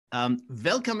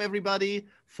Welcome everybody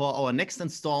for our next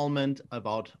installment of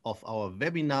our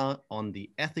webinar on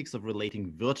the ethics of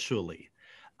relating virtually.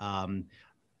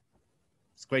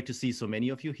 It's great to see so many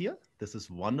of you here. This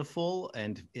is wonderful.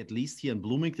 And at least here in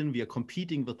Bloomington, we are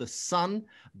competing with the sun,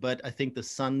 but I think the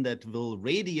sun that will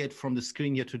radiate from the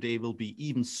screen here today will be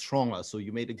even stronger. So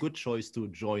you made a good choice to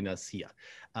join us here.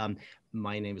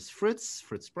 My name is Fritz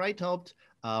Breithaupt.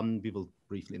 We will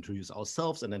briefly introduce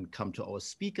ourselves and then come to our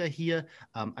speaker here.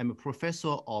 I'm a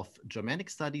professor of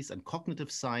Germanic Studies and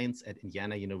Cognitive Science at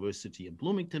Indiana University in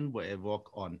Bloomington, where I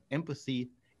work on empathy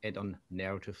and on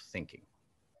narrative thinking.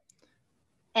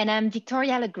 And I'm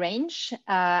Victoria Lagrange.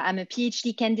 I'm a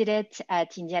PhD candidate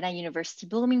at Indiana University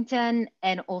Bloomington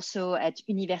and also at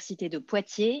Université de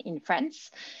Poitiers in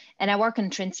France. And I work on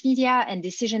transmedia and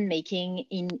decision-making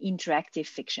in interactive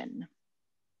fiction.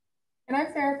 And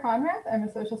I'm Sarah Conrath. I'm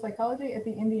a social psychology at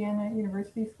the Indiana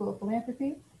University School of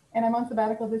Philanthropy. And I'm on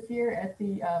sabbatical this year at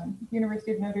the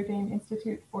University of Notre Dame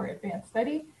Institute for Advanced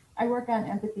Study. I work on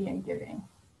empathy and giving.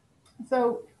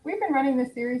 So we've been running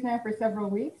this series now for several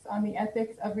weeks on the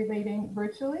ethics of relating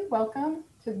virtually. Welcome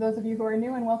to those of you who are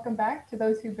new and welcome back to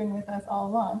those who've been with us all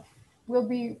along. We'll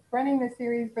be running this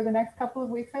series for the next couple of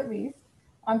weeks at least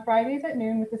on Fridays at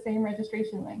noon with the same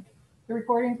registration link. The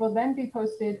recordings will then be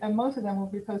posted, and most of them will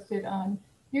be posted on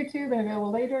YouTube and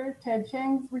available later. Ted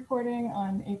Cheng's recording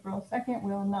on April 2nd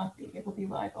will not be. It will be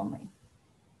live only.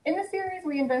 In this series,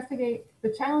 we investigate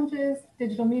the challenges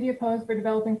digital media pose for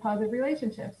developing positive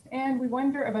relationships, and we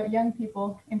wonder about young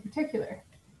people in particular.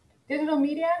 Digital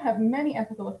media have many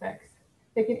ethical effects.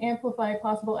 They can amplify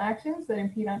possible actions that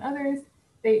impede on others.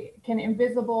 They can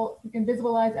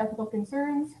invisibilize ethical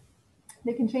concerns.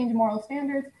 They can change moral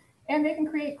standards, and they can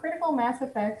create critical mass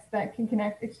effects that can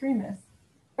connect extremists.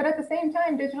 But at the same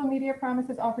time, digital media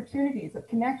promises opportunities of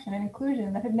connection and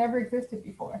inclusion that have never existed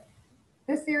before.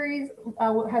 This series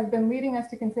has been leading us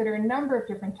to consider a number of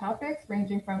different topics,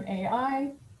 ranging from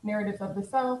AI, narratives of the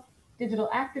self, digital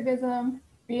activism,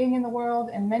 being in the world,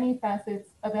 and many facets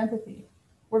of empathy.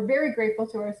 We're very grateful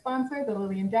to our sponsor, the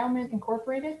Lilly Endowment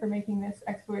Incorporated, for making this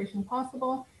exploration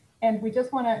possible. And we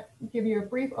just want to give you a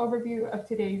brief overview of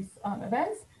today's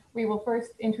events. We will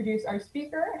first introduce our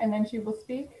speaker, and then she will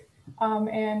speak.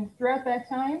 And throughout that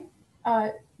time,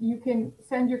 you can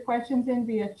send your questions in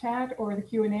via chat or the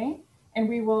Q&A. And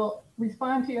we will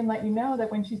respond to you and let you know that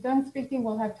when she's done speaking,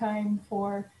 we'll have time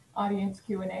for audience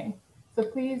Q&A. So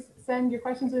please send your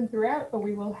questions in throughout, but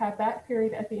we will have that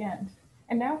period at the end.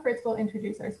 And now Fritz will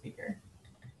introduce our speaker.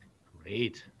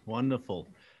 Great, wonderful.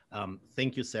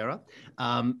 Thank you, Sarah.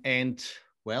 And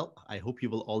well, I hope you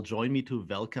will all join me to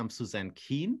welcome Suzanne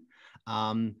Keen.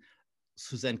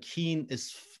 Suzanne Keen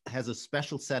has a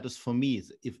special status for me.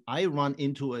 If I run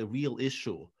into a real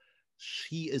issue,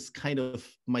 she is kind of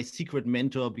my secret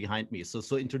mentor behind me.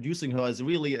 So introducing her is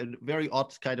really a very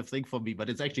odd kind of thing for me, but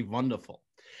it's actually wonderful.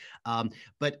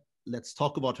 But let's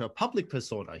talk about her public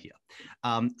persona here.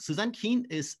 Suzanne Keen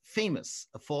is famous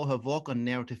for her work on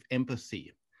narrative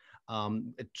empathy,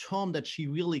 a term that she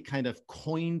really kind of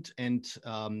coined and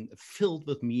filled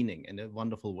with meaning in a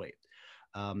wonderful way.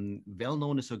 Well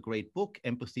known is her great book,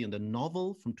 Empathy and the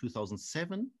Novel from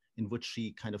 2007, in which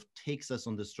she kind of takes us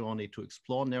on this journey to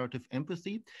explore narrative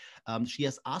empathy. She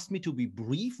has asked me to be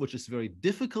brief, which is very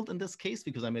difficult in this case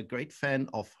because I'm a great fan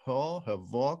of her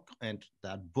work, and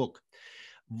that book.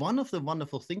 One of the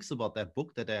wonderful things about that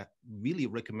book that I really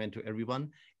recommend to everyone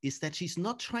is that she's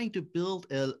not trying to build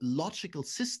a logical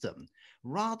system.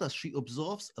 Rather, she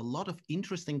observes a lot of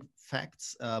interesting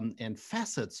facts and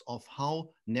facets of how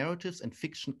narratives and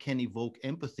fiction can evoke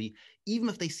empathy, even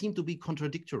if they seem to be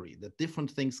contradictory, that different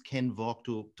things can work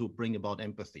to bring about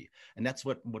empathy. And that's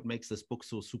what makes this book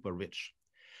so super rich.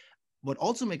 What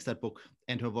also makes that book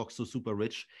and her work so super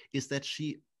rich is that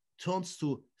she turns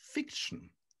to fiction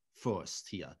first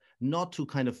here, not to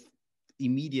kind of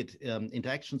immediate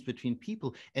interactions between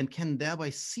people, and can thereby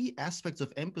see aspects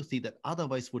of empathy that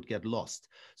otherwise would get lost.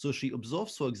 So she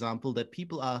observes, for example, that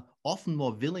people are often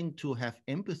more willing to have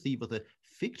empathy with a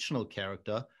fictional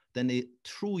character than a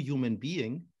true human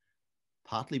being,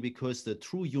 partly because the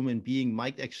true human being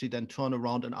might actually then turn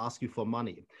around and ask you for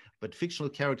money. But fictional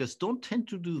characters don't tend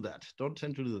to do that,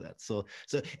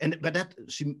 but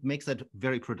she makes that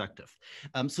very productive.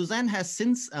 Suzanne has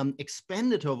since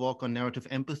expanded her work on narrative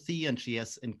empathy, and she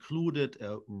has included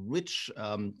a rich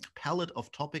palette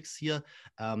of topics here: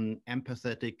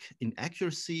 empathetic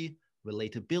inaccuracy,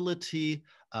 relatability,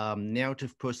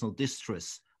 narrative personal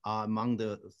distress are among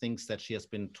the things that she has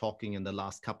been talking in the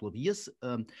last couple of years.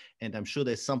 And I'm sure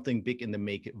there's something big in the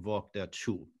make work there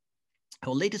too. Her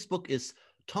latest book is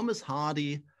Thomas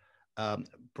Hardy,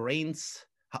 Brains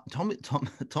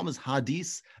Thomas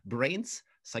Hardy's brains,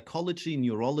 psychology,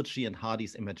 neurology, and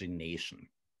Hardy's imagination.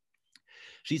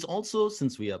 She's also,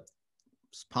 since we are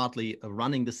partly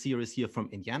running the series here from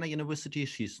Indiana University,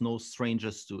 she's no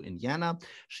stranger to Indiana.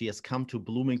 She has come to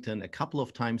Bloomington a couple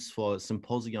of times for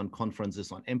symposium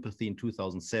conferences on empathy in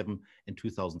 2007 and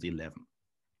 2011.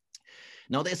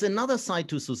 Now, there's another side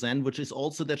to Suzanne, which is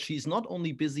also that she's not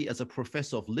only busy as a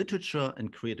professor of literature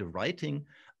and creative writing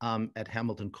at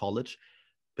Hamilton College,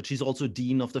 but she's also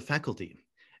dean of the faculty.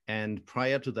 And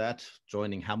prior to that,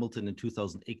 joining Hamilton in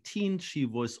 2018, she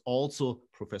was also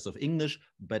professor of English,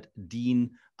 but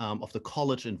dean of the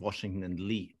college in Washington and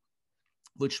Lee,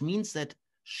 which means that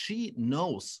she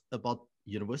knows about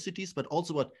universities, but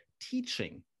also about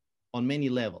teaching on many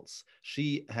levels.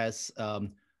 She has, of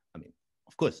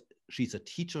course, she's a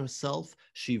teacher herself.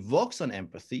 She works on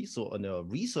empathy, so on her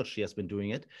research she has been doing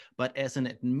it, but as an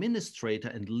administrator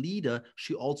and leader,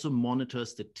 she also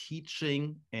monitors the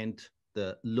teaching and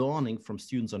the learning from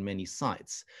students on many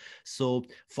sides. So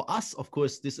for us, of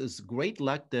course, this is great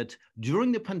luck that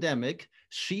during the pandemic,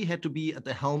 she had to be at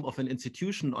the helm of an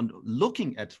institution on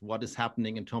looking at what is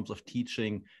happening in terms of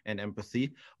teaching and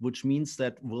empathy, which means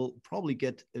that we'll probably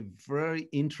get a very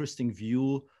interesting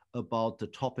view about the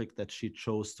topic that she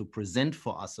chose to present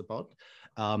for us about.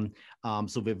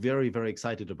 So we're very, very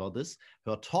excited about this.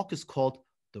 Her talk is called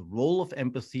The Role of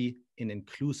Empathy in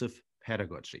Inclusive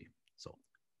Pedagogy. So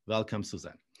welcome,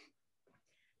 Suzanne.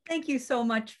 Thank you so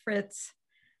much, Fritz.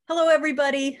 Hello,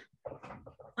 everybody.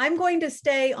 I'm going to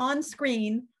stay on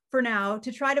screen for now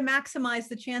to try to maximize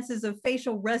the chances of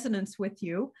facial resonance with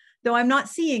you, though I'm not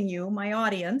seeing you, my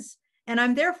audience, and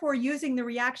I'm therefore using the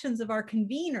reactions of our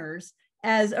conveners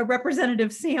as a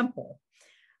representative sample.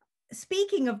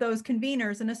 Speaking of those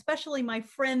conveners, and especially my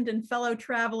friend and fellow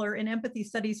traveler in empathy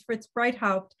studies, Fritz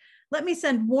Breithaupt, let me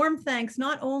send warm thanks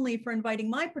not only for inviting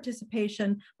my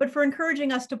participation, but for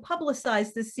encouraging us to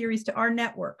publicize this series to our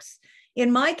networks.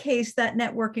 In my case, that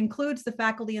network includes the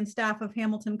faculty and staff of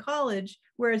Hamilton College,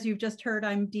 where, as you've just heard,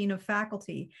 I'm Dean of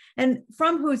Faculty, and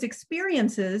from whose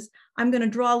experiences I'm going to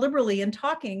draw liberally in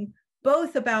talking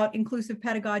both about inclusive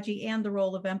pedagogy and the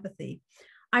role of empathy.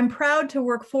 I'm proud to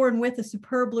work for and with a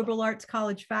superb liberal arts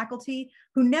college faculty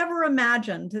who never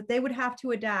imagined that they would have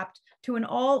to adapt to an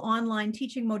all online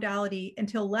teaching modality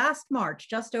until last March,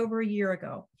 just over a year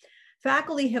ago.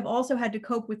 Faculty have also had to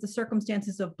cope with the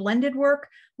circumstances of blended work,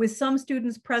 with some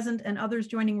students present and others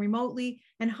joining remotely,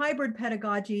 and hybrid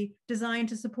pedagogy designed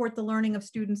to support the learning of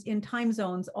students in time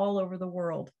zones all over the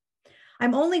world.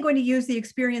 I'm only going to use the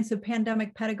experience of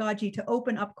pandemic pedagogy to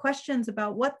open up questions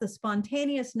about what the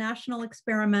spontaneous national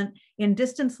experiment in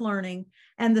distance learning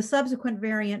and the subsequent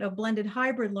variant of blended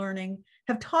hybrid learning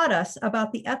have taught us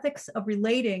about the ethics of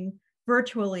relating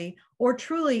virtually, or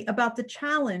truly about the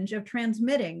challenge of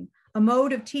transmitting a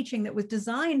mode of teaching that was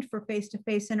designed for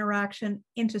face-to-face interaction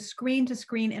into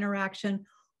screen-to-screen interaction,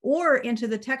 or into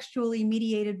the textually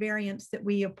mediated variants that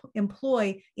we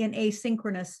employ in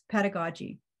asynchronous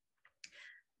pedagogy.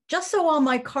 Just so all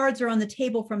my cards are on the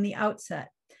table from the outset,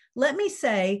 let me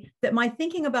say that my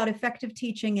thinking about effective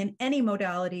teaching in any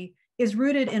modality is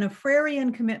rooted in a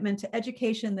Freirean commitment to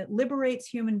education that liberates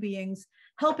human beings,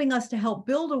 helping us to help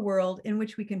build a world in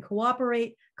which we can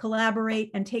cooperate,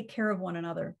 collaborate, and take care of one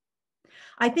another.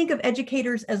 I think of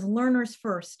educators as learners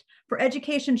first, for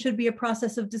education should be a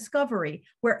process of discovery,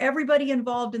 where everybody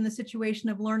involved in the situation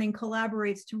of learning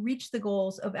collaborates to reach the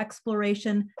goals of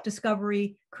exploration,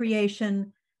 discovery,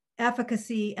 creation,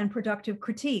 efficacy, and productive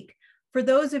critique. For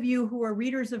those of you who are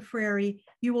readers of Freire,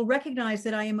 you will recognize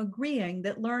that I am agreeing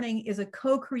that learning is a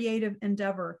co-creative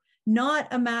endeavor, not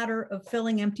a matter of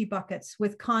filling empty buckets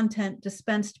with content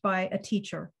dispensed by a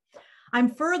teacher. I'm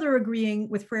further agreeing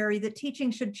with Freire that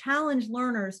teaching should challenge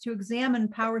learners to examine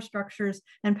power structures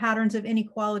and patterns of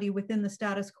inequality within the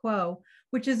status quo,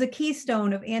 which is a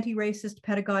keystone of anti-racist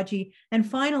pedagogy. And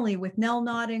finally, with Nell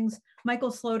Noddings,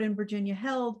 Michael Sloat, and Virginia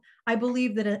Held, I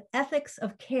believe that an ethics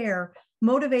of care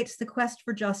motivates the quest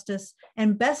for justice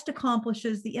and best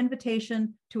accomplishes the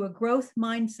invitation to a growth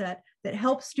mindset that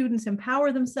helps students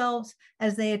empower themselves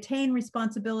as they attain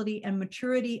responsibility and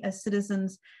maturity as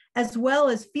citizens, as well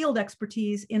as field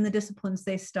expertise in the disciplines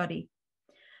they study.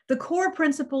 The core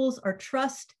principles are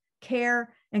trust,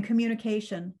 care, and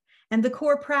communication, and the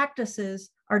core practices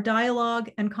are dialogue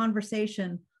and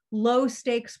conversation, low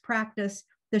stakes practice,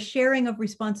 the sharing of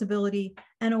responsibility,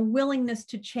 and a willingness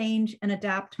to change and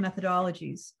adapt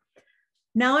methodologies.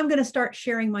 Now I'm going to start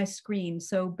sharing my screen,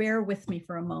 so bear with me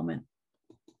for a moment.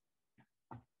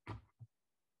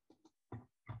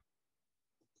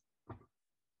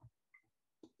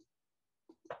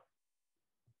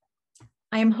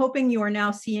 I am hoping you are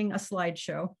now seeing a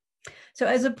slideshow. So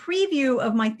as a preview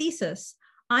of my thesis,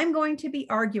 I'm going to be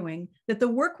arguing that the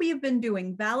work we have been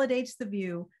doing validates the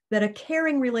view that a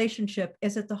caring relationship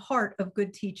is at the heart of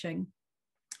good teaching,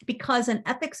 because an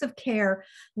ethics of care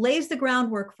lays the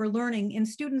groundwork for learning in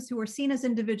students who are seen as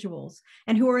individuals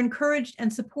and who are encouraged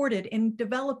and supported in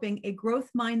developing a growth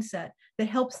mindset that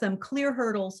helps them clear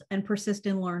hurdles and persist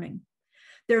in learning.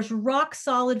 There's rock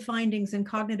solid findings in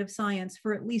cognitive science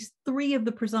for at least 3 of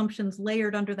the presumptions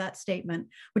layered under that statement,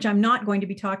 which I'm not going to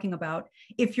be talking about.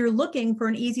 If you're looking for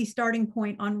an easy starting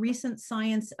point on recent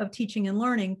science of teaching and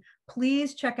learning,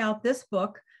 please check out this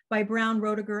book by Brown,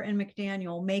 Roediger, and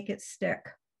McDaniel, Make It Stick.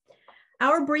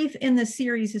 Our brief in this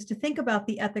series is to think about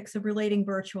the ethics of relating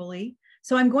virtually.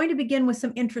 So I'm going to begin with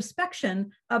some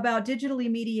introspection about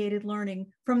digitally mediated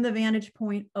learning from the vantage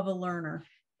point of a learner.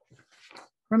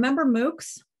 Remember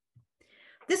MOOCs?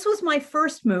 This was my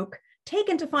first MOOC,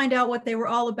 taken to find out what they were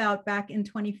all about back in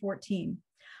 2014.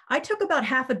 I took about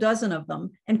half a dozen of them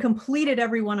and completed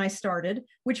every one I started,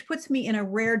 which puts me in a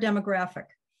rare demographic.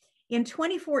 In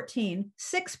 2014,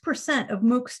 6% of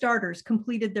MOOC starters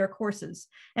completed their courses,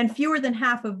 and fewer than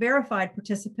half of verified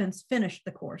participants finished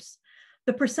the course.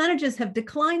 The percentages have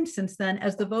declined since then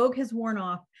as the vogue has worn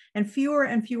off and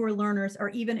fewer learners are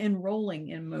even enrolling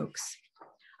in MOOCs.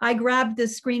 I grabbed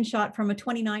this screenshot from a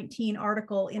 2019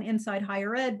 article in Inside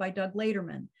Higher Ed by Doug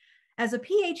Lederman. As a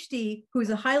PhD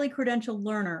who's a highly credentialed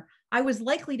learner, I was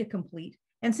likely to complete.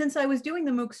 And since I was doing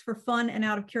the MOOCs for fun and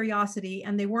out of curiosity,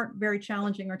 and they weren't very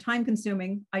challenging or time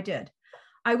consuming, I did.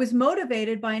 I was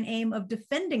motivated by an aim of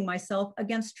defending myself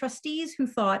against trustees who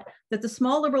thought that the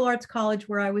small liberal arts college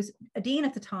where I was a dean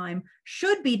at the time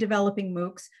should be developing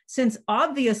MOOCs, since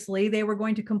obviously they were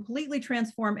going to completely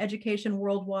transform education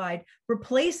worldwide,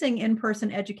 replacing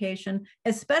in-person education,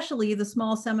 especially the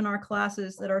small seminar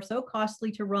classes that are so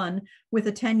costly to run with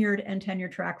a tenured and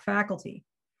tenure-track faculty.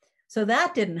 So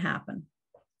that didn't happen.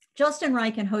 Justin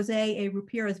Reich and Jose A.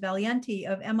 Rupires Valiente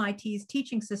of MIT's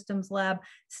Teaching Systems Lab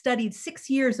studied 6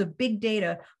 years of big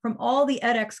data from all the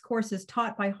edX courses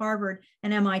taught by Harvard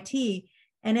and MIT.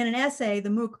 And in an essay, the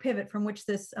MOOC pivot from which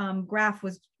this graph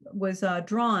was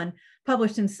drawn,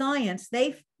 published in Science,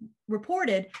 they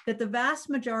reported that the vast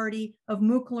majority of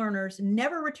MOOC learners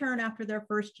never return after their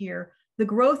first year. The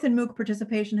growth in MOOC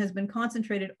participation has been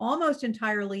concentrated almost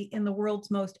entirely in the world's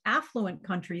most affluent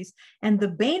countries, and the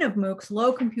bane of MOOCs,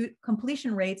 low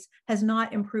completion rates, has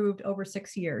not improved over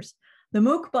 6 years. The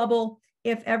MOOC bubble,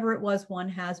 if ever it was one,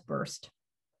 has burst.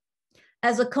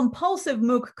 As a compulsive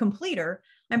MOOC completer,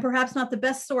 I'm perhaps not the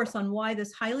best source on why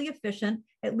this highly efficient,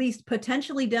 at least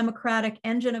potentially democratic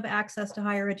engine of access to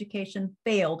higher education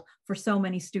failed for so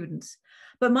many students.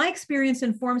 But my experience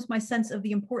informs my sense of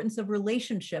the importance of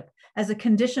relationship as a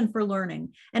condition for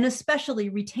learning, and especially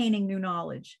retaining new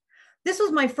knowledge. This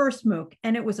was my first MOOC,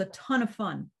 and it was a ton of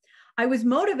fun. I was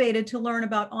motivated to learn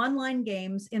about online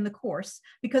games in the course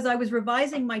because I was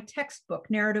revising my textbook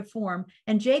narrative form,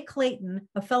 and Jay Clayton,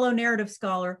 a fellow narrative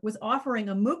scholar, was offering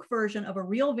a MOOC version of a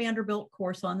real Vanderbilt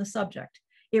course on the subject.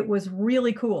 It was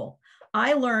really cool.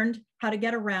 I learned how to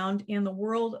get around in the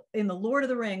Lord of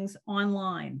the Rings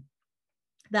online.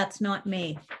 That's not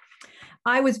me.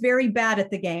 I was very bad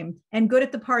at the game and good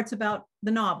at the parts about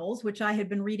the novels, which I had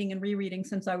been reading and rereading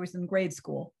since I was in grade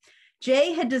school.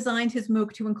 Jay had designed his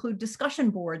MOOC to include discussion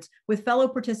boards with fellow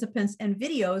participants and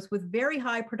videos with very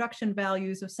high production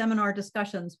values of seminar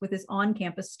discussions with his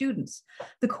on-campus students.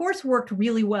 The course worked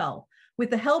really well. With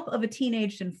the help of a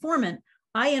teenage informant,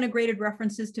 I integrated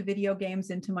references to video games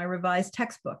into my revised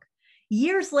textbook.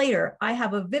 Years later, I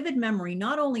have a vivid memory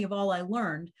not only of all I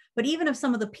learned, but even of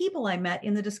some of the people I met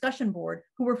in the discussion board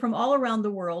who were from all around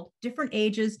the world, different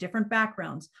ages, different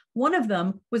backgrounds. One of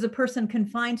them was a person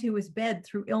confined to his bed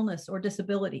through illness or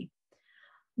disability.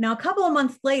 Now, a couple of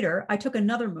months later, I took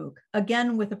another MOOC,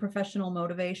 again with a professional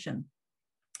motivation.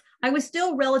 I was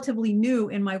still relatively new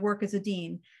in my work as a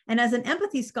dean, and as an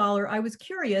empathy scholar, I was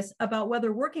curious about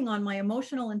whether working on my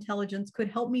emotional intelligence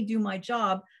could help me do my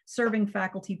job serving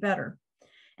faculty better.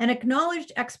 An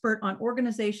acknowledged expert on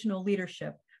organizational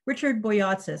leadership, Richard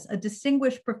Boyatzis, a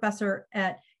distinguished professor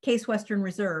at Case Western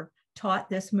Reserve, taught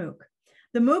this MOOC.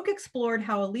 The MOOC explored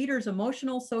how a leader's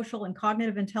emotional, social, and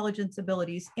cognitive intelligence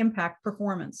abilities impact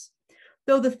performance.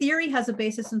 Though the theory has a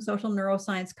basis in social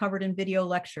neuroscience covered in video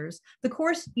lectures, the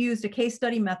course used a case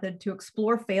study method to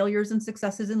explore failures and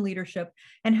successes in leadership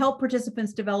and help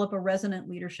participants develop a resonant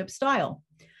leadership style.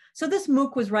 So this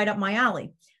MOOC was right up my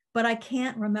alley, but I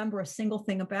can't remember a single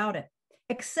thing about it,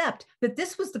 except that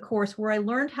this was the course where I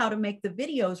learned how to make the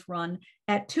videos run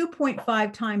at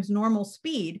 2.5 times normal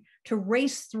speed to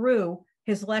race through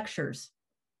his lectures.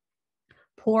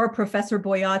 Poor Professor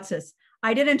Boyatzis.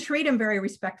 I didn't treat him very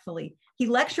respectfully. He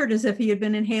lectured as if he had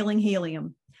been inhaling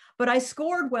helium. But I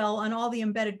scored well on all the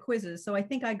embedded quizzes, so I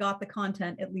think I got the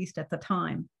content, at least at the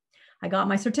time. I got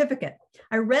my certificate.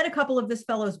 I read a couple of this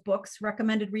fellow's books,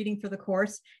 recommended reading for the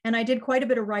course, and I did quite a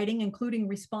bit of writing, including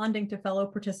responding to fellow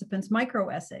participants' micro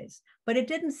essays, but it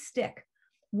didn't stick.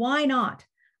 Why not?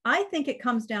 I think it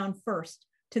comes down first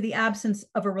to the absence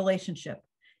of a relationship.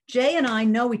 Jay and I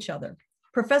know each other.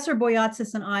 Professor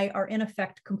Boyatzis and I are in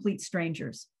effect complete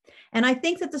strangers. And I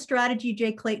think that the strategy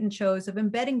Jay Clayton chose of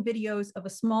embedding videos of a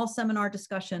small seminar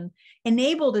discussion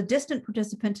enabled a distant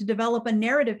participant to develop a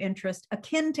narrative interest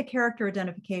akin to character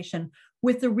identification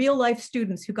with the real life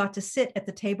students who got to sit at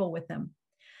the table with him.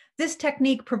 This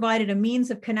technique provided a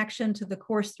means of connection to the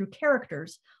course through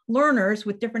characters, learners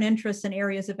with different interests and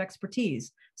areas of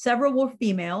expertise. Several were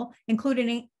female,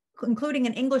 including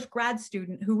an English grad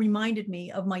student who reminded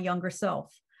me of my younger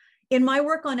self. In my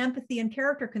work on empathy and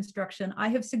character construction, I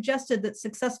have suggested that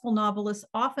successful novelists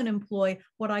often employ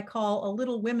what I call a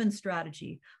Little Women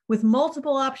strategy, with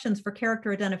multiple options for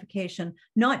character identification,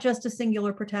 not just a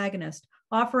singular protagonist,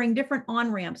 offering different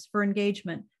on-ramps for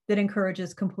engagement that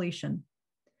encourages completion.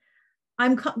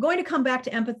 I'm going to come back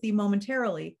to empathy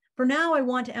momentarily. For now, I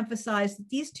want to emphasize that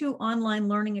these two online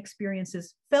learning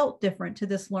experiences felt different to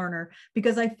this learner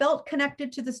because I felt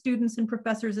connected to the students and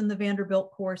professors in the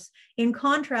Vanderbilt course, in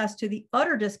contrast to the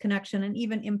utter disconnection and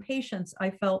even impatience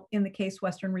I felt in the Case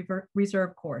Western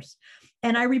Reserve course.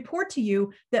 And I report to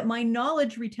you that my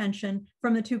knowledge retention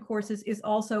from the two courses is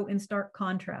also in stark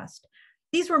contrast.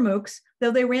 These were MOOCs,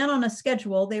 though they ran on a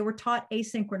schedule, they were taught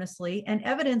asynchronously, and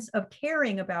evidence of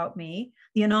caring about me,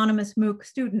 the anonymous MOOC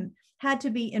student, had to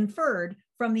be inferred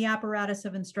from the apparatus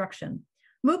of instruction.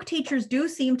 MOOC teachers do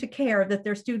seem to care that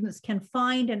their students can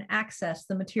find and access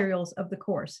the materials of the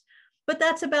course, but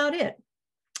that's about it.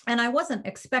 And I wasn't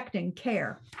expecting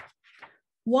care.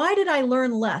 Why did I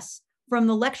learn less from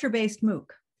the lecture-based MOOC?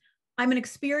 I'm an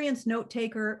experienced note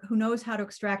taker who knows how to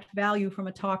extract value from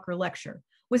a talk or lecture.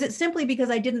 Was it simply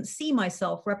because I didn't see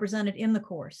myself represented in the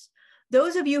course?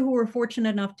 Those of you who were fortunate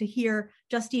enough to hear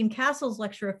Justine Castle's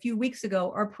lecture a few weeks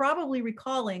ago are probably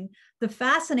recalling the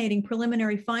fascinating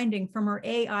preliminary finding from her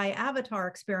AI avatar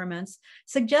experiments,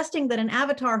 suggesting that an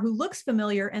avatar who looks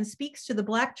familiar and speaks to the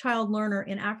Black child learner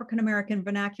in African-American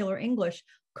vernacular English,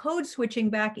 code switching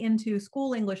back into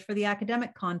school English for the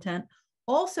academic content,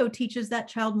 also teaches that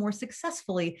child more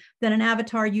successfully than an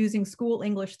avatar using school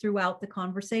English throughout the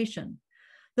conversation.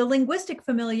 The linguistic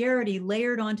familiarity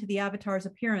layered onto the avatar's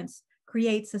appearance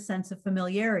creates a sense of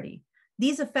familiarity.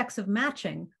 These effects of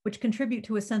matching, which contribute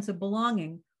to a sense of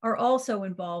belonging, are also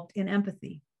involved in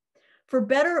empathy. For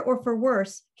better or for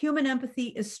worse, human empathy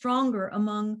is stronger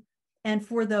among and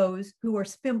for those who are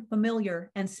familiar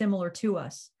and similar to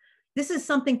us. This is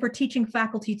something for teaching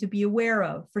faculty to be aware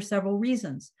of for several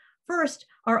reasons. First,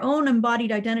 our own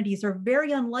embodied identities are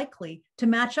very unlikely to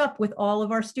match up with all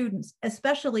of our students,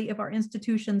 especially if our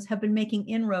institutions have been making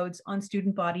inroads on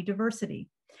student body diversity.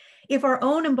 If our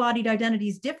own embodied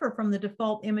identities differ from the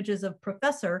default images of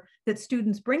professor that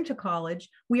students bring to college,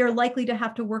 we are likely to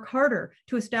have to work harder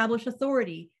to establish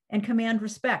authority and command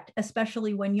respect,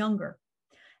 especially when younger.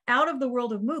 Out of the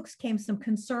world of MOOCs came some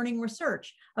concerning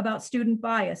research about student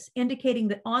bias, indicating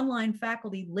that online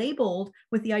faculty labeled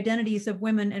with the identities of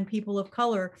women and people of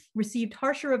color received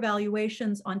harsher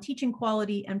evaluations on teaching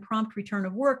quality and prompt return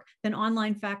of work than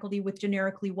online faculty with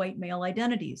generically white male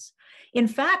identities. In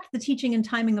fact, the teaching and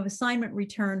timing of assignment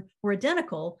return were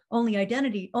identical, only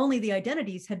the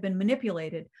identities had been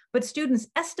manipulated, but students'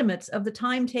 estimates of the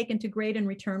time taken to grade and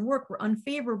return work were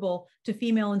unfavorable to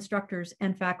female instructors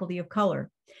and faculty of color.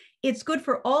 It's good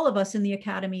for all of us in the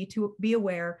academy to be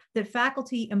aware that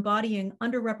faculty embodying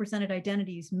underrepresented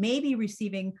identities may be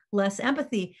receiving less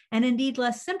empathy and indeed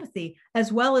less sympathy,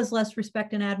 as well as less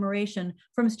respect and admiration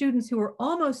from students who are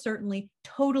almost certainly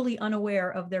totally unaware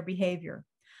of their behavior.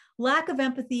 Lack of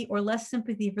empathy or less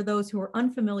sympathy for those who are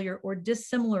unfamiliar or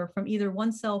dissimilar from either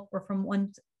oneself or from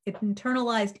one's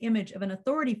internalized image of an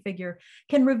authority figure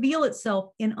can reveal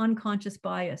itself in unconscious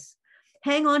bias.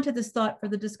 Hang on to this thought for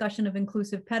the discussion of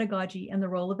inclusive pedagogy and the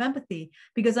role of empathy,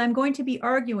 because I'm going to be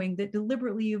arguing that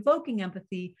deliberately evoking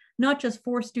empathy, not just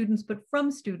for students, but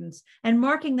from students, and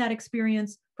marking that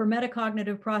experience for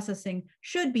metacognitive processing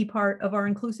should be part of our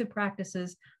inclusive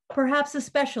practices, perhaps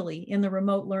especially in the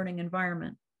remote learning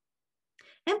environment.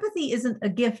 Empathy isn't a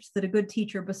gift that a good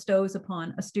teacher bestows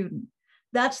upon a student.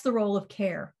 That's the role of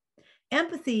care.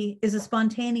 Empathy is a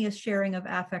spontaneous sharing of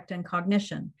affect and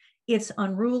cognition. It's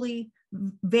unruly,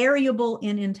 variable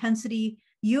in intensity,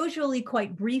 usually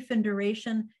quite brief in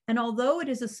duration, and although it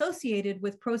is associated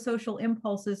with prosocial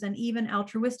impulses and even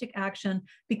altruistic action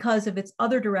because of its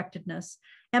other directedness,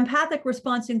 empathic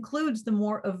response includes the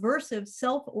more aversive,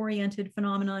 self-oriented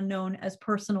phenomenon known as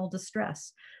personal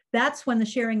distress. That's when the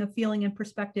sharing of feeling and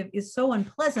perspective is so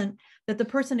unpleasant that the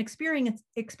person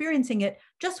experiencing it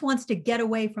just wants to get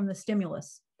away from the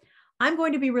stimulus. I'm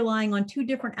going to be relying on two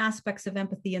different aspects of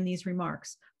empathy in these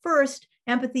remarks. First,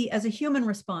 empathy as a human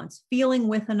response, feeling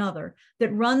with another,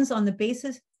 that runs on the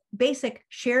basic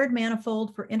shared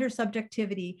manifold for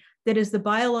intersubjectivity that is the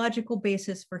biological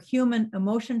basis for human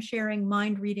emotion sharing,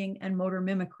 mind reading, and motor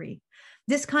mimicry.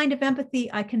 This kind of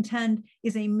empathy, I contend,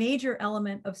 is a major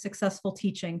element of successful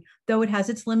teaching, though it has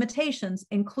its limitations,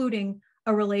 including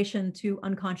a relation to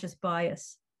unconscious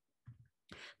bias.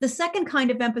 The second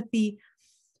kind of empathy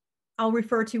I'll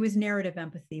refer to as narrative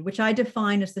empathy, which I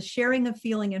define as the sharing of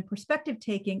feeling and perspective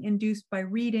taking induced by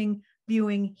reading,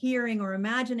 viewing, hearing, or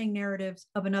imagining narratives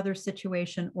of another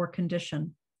situation or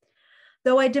condition.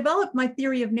 Though I developed my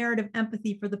theory of narrative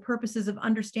empathy for the purposes of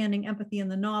understanding empathy in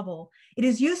the novel, it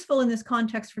is useful in this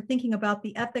context for thinking about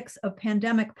the ethics of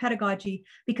pandemic pedagogy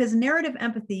because narrative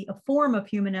empathy, a form of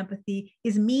human empathy,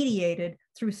 is mediated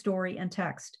through story and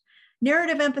text.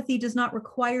 Narrative empathy does not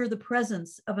require the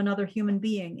presence of another human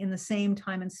being in the same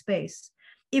time and space.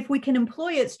 If we can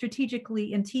employ it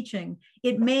strategically in teaching,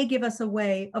 it may give us a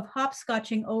way of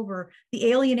hopscotching over the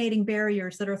alienating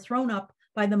barriers that are thrown up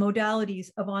by the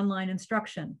modalities of online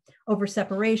instruction, over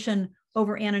separation,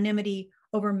 over anonymity,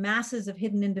 over masses of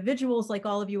hidden individuals like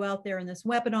all of you out there in this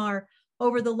webinar,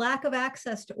 over the lack of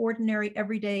access to ordinary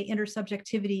everyday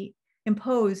intersubjectivity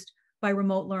imposed by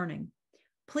remote learning.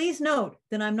 Please note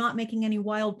that I'm not making any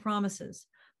wild promises.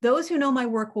 Those who know my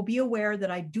work will be aware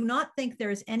that I do not think there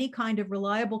is any kind of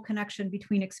reliable connection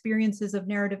between experiences of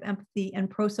narrative empathy and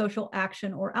prosocial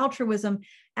action or altruism,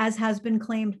 as has been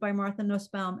claimed by Martha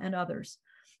Nussbaum and others.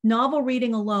 Novel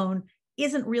reading alone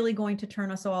isn't really going to turn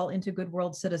us all into good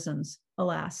world citizens,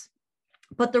 alas.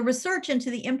 But the research into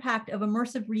the impact of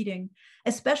immersive reading,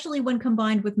 especially when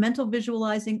combined with mental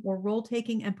visualizing or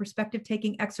role-taking and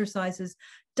perspective-taking exercises,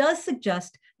 does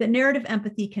suggest that narrative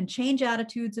empathy can change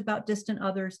attitudes about distant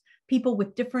others, people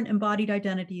with different embodied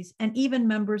identities, and even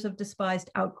members of despised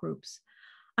outgroups.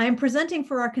 I am presenting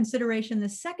for our consideration the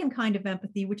second kind of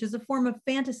empathy, which is a form of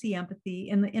fantasy empathy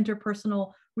in the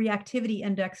interpersonal reactivity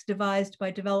index devised by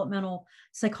developmental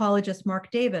psychologist Mark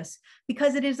Davis,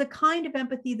 because it is a kind of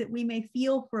empathy that we may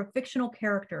feel for a fictional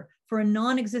character, for a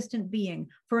non-existent being,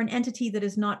 for an entity that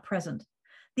is not present.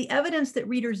 The evidence that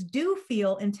readers do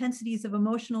feel intensities of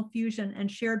emotional fusion and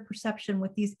shared perception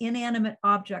with these inanimate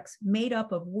objects made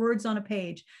up of words on a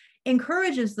page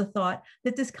encourages the thought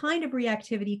that this kind of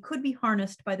reactivity could be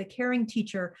harnessed by the caring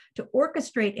teacher to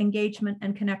orchestrate engagement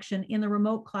and connection in the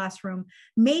remote classroom,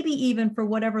 maybe even for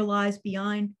whatever lies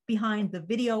behind the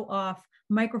video off,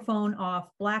 microphone off,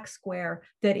 black square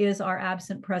that is our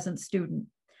absent present student.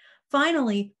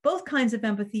 Finally, both kinds of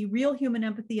empathy, real human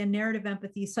empathy and narrative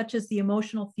empathy, such as the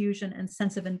emotional fusion and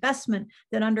sense of investment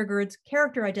that undergirds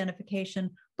character identification,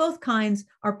 both kinds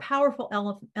are powerful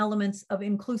elements of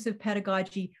inclusive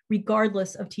pedagogy,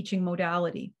 regardless of teaching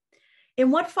modality. In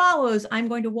what follows, I'm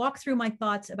going to walk through my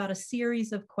thoughts about a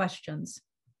series of questions.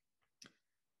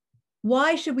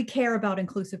 Why should we care about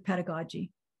inclusive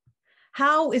pedagogy?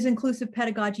 How is inclusive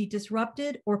pedagogy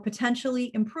disrupted or potentially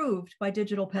improved by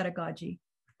digital pedagogy?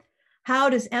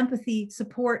 How does empathy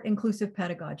support inclusive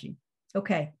pedagogy?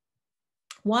 Okay,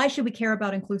 why should we care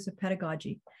about inclusive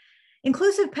pedagogy?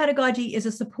 Inclusive pedagogy is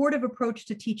a supportive approach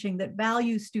to teaching that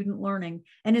values student learning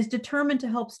and is determined to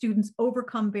help students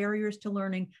overcome barriers to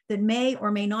learning that may or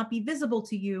may not be visible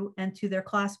to you and to their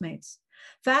classmates.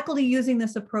 Faculty using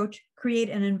this approach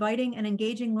create an inviting and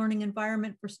engaging learning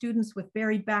environment for students with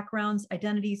varied backgrounds,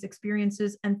 identities,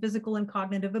 experiences, and physical and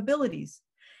cognitive abilities.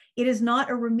 It is not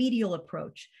a remedial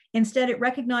approach. Instead, it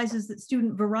recognizes that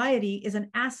student variety is an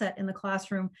asset in the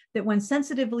classroom that, when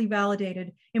sensitively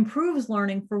validated, improves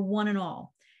learning for one and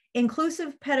all.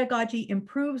 Inclusive pedagogy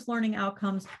improves learning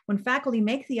outcomes when faculty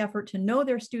make the effort to know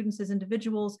their students as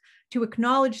individuals, to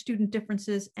acknowledge student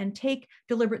differences, and take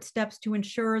deliberate steps to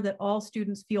ensure that all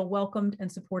students feel welcomed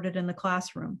and supported in the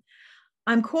classroom.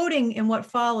 I'm quoting in what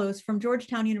follows from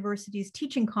Georgetown University's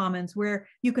Teaching Commons, where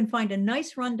you can find a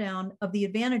nice rundown of the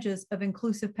advantages of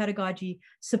inclusive pedagogy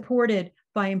supported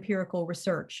by empirical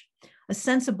research. A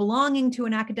sense of belonging to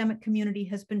an academic community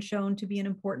has been shown to be an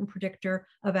important predictor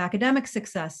of academic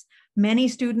success. Many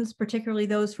students, particularly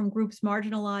those from groups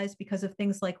marginalized because of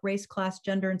things like race, class,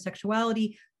 gender, and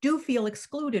sexuality, do feel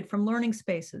excluded from learning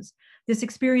spaces. This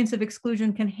experience of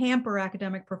exclusion can hamper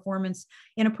academic performance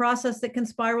in a process that can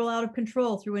spiral out of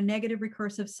control through a negative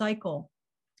recursive cycle,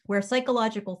 where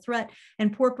psychological threat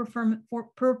and poor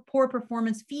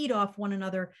performance feed off one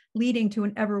another, leading to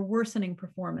an ever worsening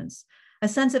performance. A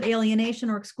sense of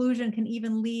alienation or exclusion can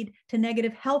even lead to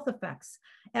negative health effects.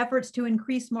 Efforts to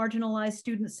increase marginalized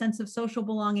students' sense of social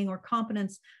belonging or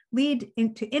competence lead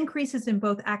to increases in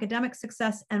both academic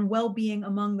success and well-being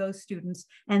among those students,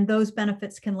 and those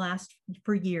benefits can last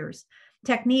for years.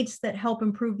 Techniques that help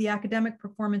improve the academic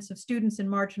performance of students in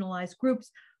marginalized groups,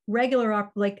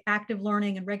 like active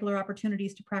learning and regular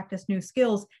opportunities to practice new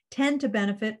skills, tend to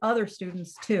benefit other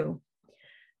students too.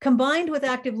 Combined with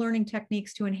active learning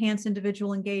techniques to enhance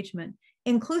individual engagement,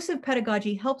 inclusive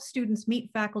pedagogy helps students meet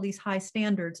faculty's high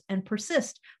standards and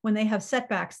persist when they have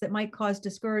setbacks that might cause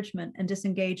discouragement and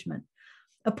disengagement.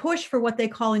 A push for what they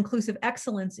call inclusive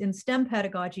excellence in STEM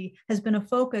pedagogy has been a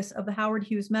focus of the Howard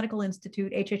Hughes Medical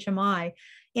Institute, HHMI,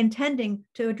 intending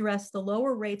to address the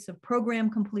lower rates of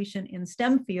program completion in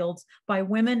STEM fields by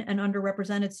women and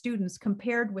underrepresented students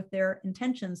compared with their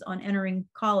intentions on entering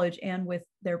college and with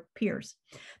their peers.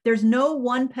 There's no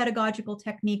one pedagogical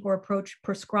technique or approach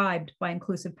prescribed by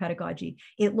inclusive pedagogy.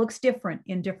 It looks different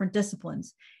in different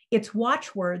disciplines. Its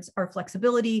watchwords are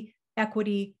flexibility,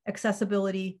 equity,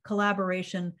 accessibility,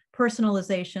 collaboration,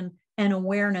 personalization, and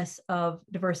awareness of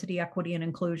diversity, equity, and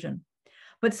inclusion.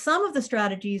 But some of the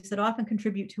strategies that often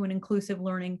contribute to an inclusive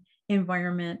learning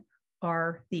environment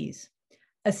are these: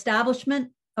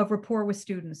 establishment of rapport with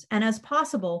students, and as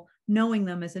possible, knowing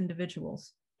them as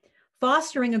individuals.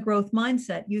 Fostering a growth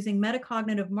mindset using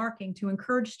metacognitive marking to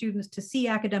encourage students to see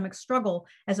academic struggle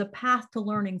as a path to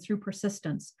learning through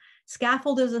persistence.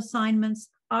 Scaffolded assignments,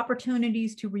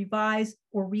 opportunities to revise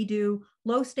or redo,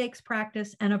 low stakes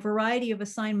practice, and a variety of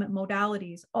assignment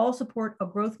modalities all support a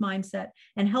growth mindset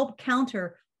and help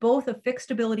counter both a fixed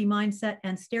ability mindset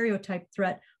and stereotype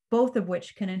threat, both of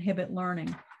which can inhibit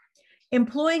learning.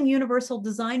 Employing universal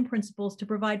design principles to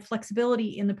provide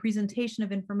flexibility in the presentation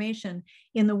of information,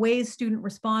 in the ways students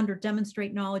respond or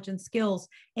demonstrate knowledge and skills,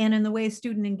 and in the ways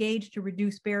students engage to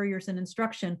reduce barriers in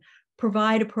instruction,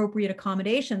 provide appropriate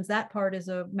accommodations, that part is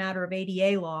a matter of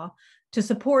ADA law, to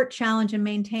support, challenge, and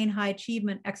maintain high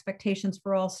achievement expectations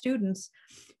for all students.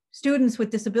 Students with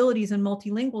disabilities and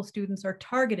multilingual students are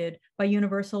targeted by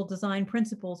universal design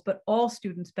principles, but all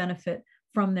students benefit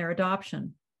from their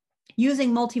adoption.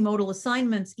 Using multimodal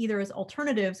assignments either as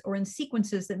alternatives or in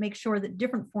sequences that make sure that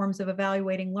different forms of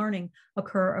evaluating learning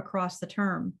occur across the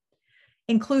term.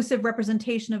 Inclusive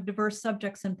representation of diverse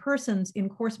subjects and persons in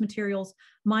course materials,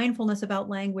 mindfulness about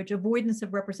language, avoidance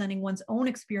of representing one's own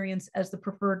experience as the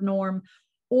preferred norm,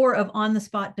 or of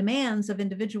on-the-spot demands of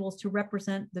individuals to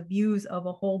represent the views of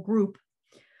a whole group.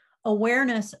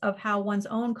 Awareness of how one's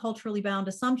own culturally bound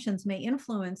assumptions may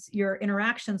influence your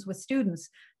interactions with students.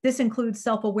 This includes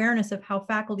self-awareness of how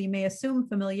faculty may assume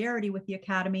familiarity with the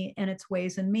academy and its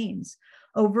ways and means.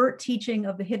 Overt teaching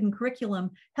of the hidden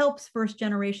curriculum helps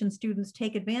first-generation students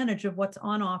take advantage of what's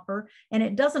on offer, and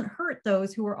it doesn't hurt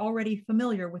those who are already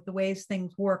familiar with the ways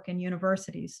things work in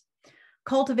universities.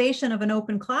 Cultivation of an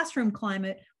open classroom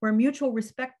climate where mutual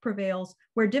respect prevails,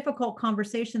 where difficult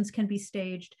conversations can be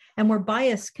staged, and where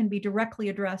bias can be directly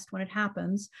addressed when it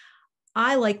happens.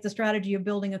 I like the strategy of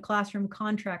building a classroom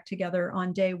contract together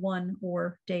on day 1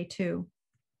 or day 2.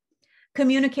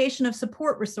 Communication of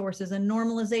support resources and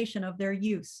normalization of their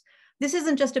use. This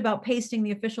isn't just about pasting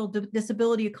the official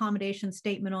disability accommodation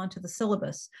statement onto the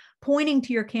syllabus. Pointing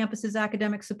to your campus's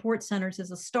academic support centers is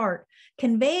a start.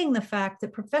 Conveying the fact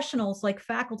that professionals like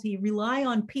faculty rely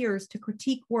on peers to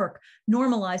critique work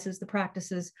normalizes the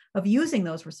practices of using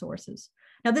those resources.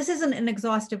 Now, this isn't an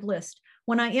exhaustive list.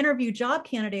 When I interview job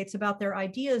candidates about their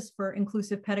ideas for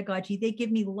inclusive pedagogy, they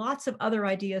give me lots of other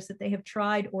ideas that they have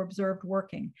tried or observed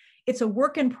working. It's a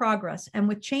work in progress, and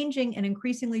with changing and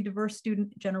increasingly diverse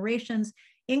student generations,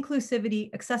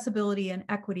 inclusivity, accessibility, and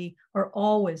equity are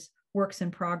always works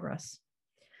in progress.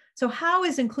 So how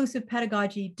is inclusive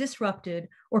pedagogy disrupted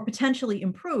or potentially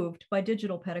improved by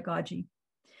digital pedagogy?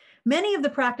 Many of the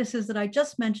practices that I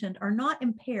just mentioned are not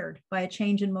impaired by a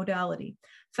change in modality.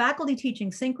 Faculty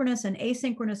teaching synchronous and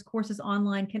asynchronous courses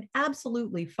online can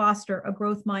absolutely foster a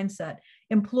growth mindset,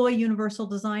 employ universal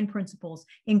design principles,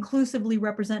 inclusively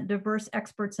represent diverse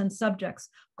experts and subjects,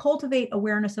 cultivate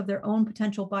awareness of their own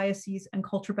potential biases and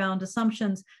culture-bound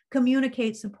assumptions,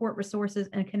 communicate support resources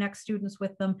and connect students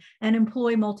with them, and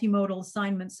employ multimodal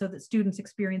assignments so that students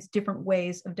experience different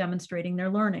ways of demonstrating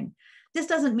their learning. This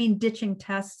doesn't mean ditching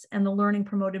tests, and the learning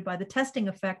promoted by the testing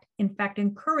effect, in fact,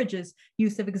 encourages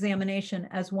use of examination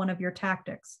as one of your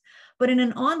tactics. But in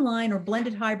an online or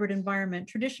blended hybrid environment,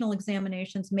 traditional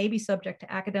examinations may be subject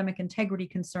to academic integrity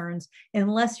concerns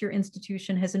unless your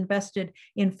institution has invested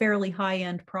in fairly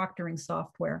high-end proctoring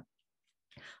software.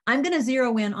 I'm going to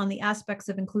zero in on the aspects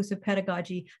of inclusive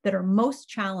pedagogy that are most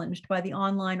challenged by the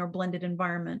online or blended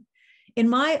environment. In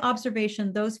my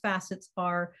observation, those facets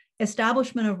are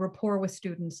establishment of rapport with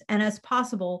students, and as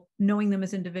possible, knowing them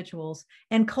as individuals,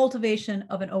 and cultivation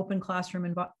of an open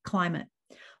classroom climate.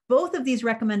 Both of these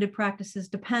recommended practices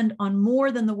depend on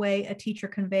more than the way a teacher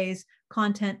conveys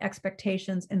content,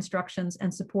 expectations, instructions,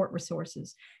 and support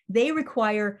resources. They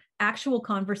require actual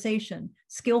conversation,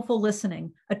 skillful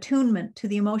listening, attunement to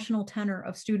the emotional tenor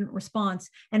of student response,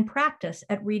 and practice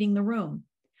at reading the room.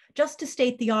 Just to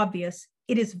state the obvious,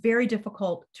 it is very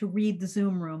difficult to read the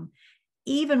Zoom room,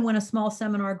 even when a small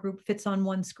seminar group fits on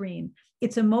one screen.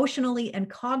 It's emotionally and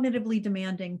cognitively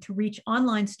demanding to reach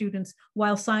online students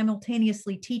while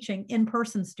simultaneously teaching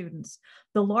in-person students.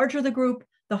 The larger the group,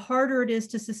 the harder it is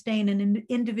to sustain an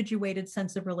individuated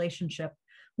sense of relationship.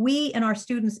 We and our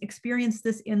students experience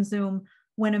this in Zoom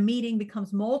when a meeting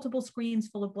becomes multiple screens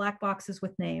full of black boxes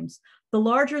with names. The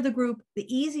larger the group, the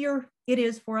easier it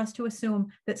is for us to assume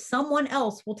that someone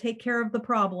else will take care of the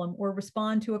problem or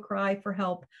respond to a cry for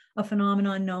help, a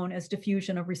phenomenon known as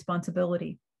diffusion of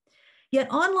responsibility.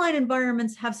 Yet online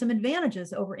environments have some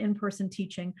advantages over in-person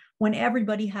teaching when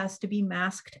everybody has to be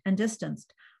masked and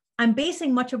distanced. I'm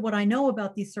basing much of what I know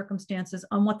about these circumstances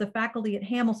on what the faculty at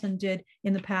Hamilton did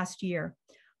in the past year.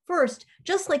 First,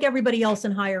 just like everybody else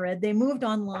in higher ed, they moved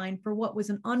online for what was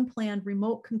an unplanned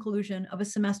remote conclusion of a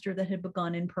semester that had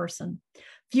begun in person.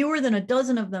 Fewer than a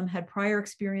dozen of them had prior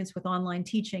experience with online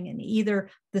teaching in either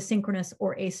the synchronous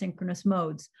or asynchronous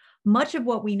modes. Much of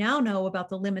what we now know about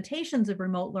the limitations of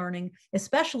remote learning,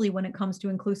 especially when it comes to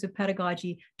inclusive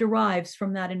pedagogy, derives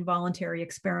from that involuntary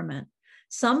experiment.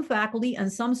 Some faculty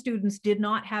and some students did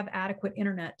not have adequate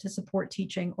internet to support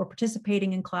teaching or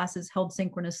participating in classes held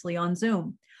synchronously on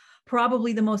Zoom.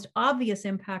 Probably the most obvious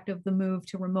impact of the move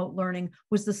to remote learning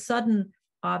was the sudden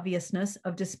obviousness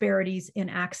of disparities in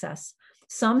access.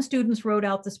 Some students rode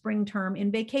out the spring term in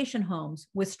vacation homes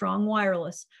with strong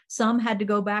wireless. Some had to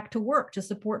go back to work to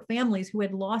support families who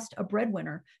had lost a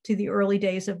breadwinner to the early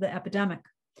days of the epidemic.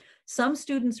 Some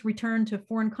students returned to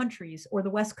foreign countries or the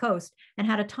West Coast and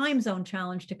had a time zone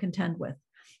challenge to contend with.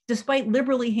 Despite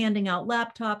liberally handing out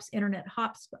laptops, internet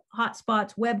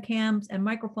hotspots, webcams, and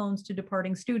microphones to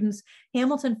departing students,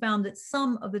 Hamilton found that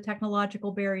some of the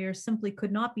technological barriers simply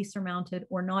could not be surmounted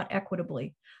or not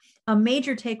equitably. A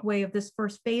major takeaway of this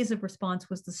first phase of response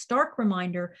was the stark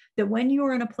reminder that when you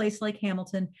are in a place like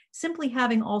Hamilton, simply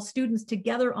having all students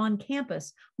together on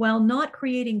campus while not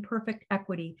creating perfect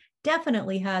equity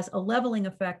definitely has a leveling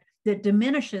effect that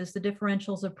diminishes the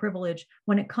differentials of privilege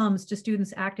when it comes to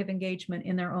students' active engagement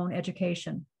in their own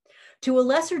education. To a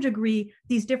lesser degree,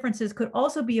 these differences could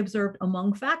also be observed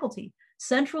among faculty.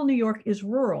 Central New York is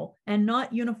rural and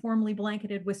not uniformly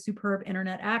blanketed with superb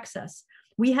internet access.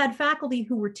 We had faculty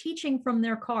who were teaching from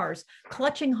their cars,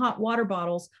 clutching hot water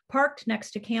bottles parked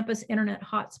next to campus internet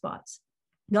hotspots.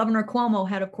 Governor Cuomo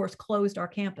had, of course, closed our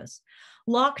campus.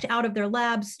 Locked out of their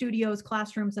labs, studios,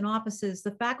 classrooms, and offices,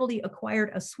 the faculty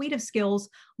acquired a suite of skills,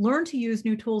 learned to use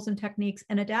new tools and techniques,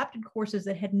 and adapted courses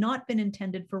that had not been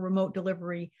intended for remote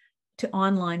delivery to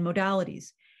online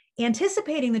modalities.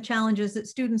 Anticipating the challenges that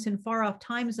students in far-off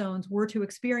time zones were to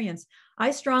experience,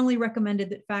 I strongly recommended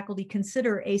that faculty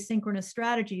consider asynchronous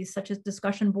strategies such as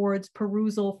discussion boards,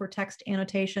 perusal for text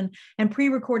annotation, and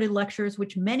pre-recorded lectures,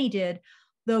 which many did,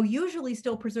 though usually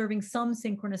still preserving some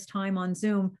synchronous time on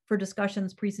Zoom for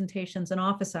discussions, presentations, and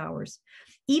office hours.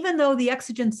 Even though the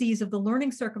exigencies of the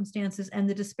learning circumstances and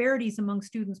the disparities among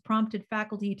students prompted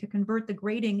faculty to convert the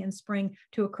grading in spring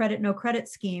to a credit, no credit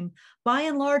scheme, by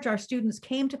and large, our students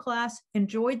came to class,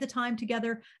 enjoyed the time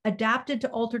together, adapted to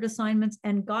altered assignments,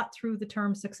 and got through the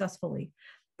term successfully.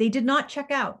 They did not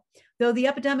check out, though the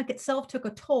epidemic itself took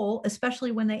a toll,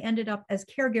 especially when they ended up as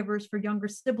caregivers for younger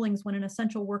siblings when an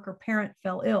essential worker parent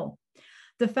fell ill.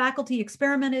 The faculty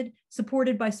experimented,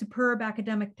 supported by superb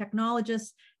academic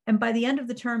technologists, and by the end of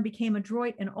the term became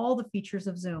adroit in all the features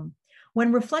of Zoom.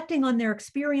 When reflecting on their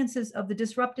experiences of the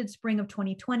disrupted spring of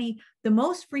 2020, the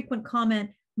most frequent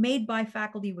comment made by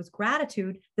faculty was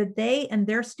gratitude that they and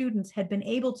their students had been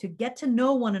able to get to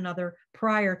know one another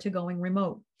prior to going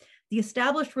remote. The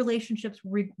established relationships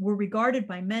were regarded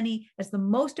by many as the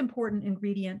most important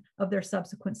ingredient of their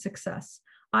subsequent success.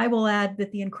 I will add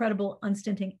that the incredible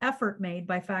unstinting effort made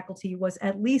by faculty was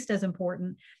at least as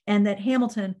important, and that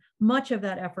Hamilton, much of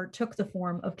that effort took the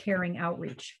form of caring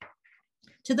outreach.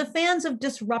 To the fans of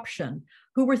disruption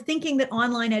who were thinking that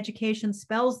online education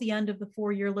spells the end of the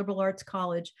four-year liberal arts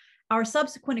college, our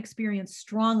subsequent experience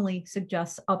strongly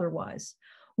suggests otherwise.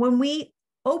 When we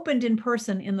opened in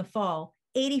person in the fall,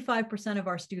 85% of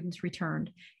our students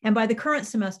returned, and by the current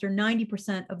semester,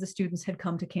 90% of the students had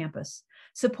come to campus.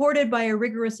 Supported by a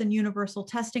rigorous and universal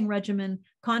testing regimen,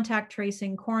 contact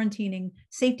tracing, quarantining,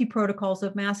 safety protocols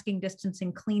of masking,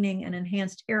 distancing, cleaning, and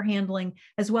enhanced air handling,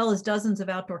 as well as dozens of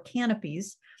outdoor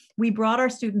canopies, we brought our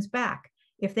students back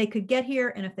if they could get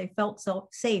here and if they felt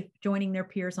safe joining their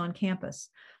peers on campus.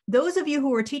 Those of you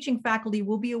who are teaching faculty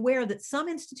will be aware that some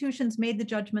institutions made the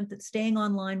judgment that staying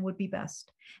online would be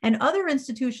best, and other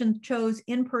institutions chose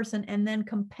in-person and then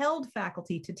compelled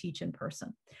faculty to teach in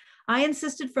person. I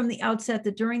insisted from the outset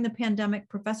that during the pandemic,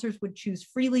 professors would choose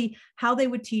freely how they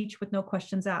would teach with no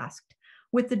questions asked.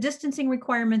 With the distancing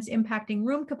requirements impacting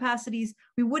room capacities,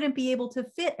 we wouldn't be able to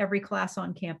fit every class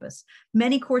on campus.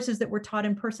 Many courses that were taught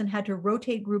in person had to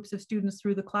rotate groups of students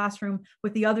through the classroom,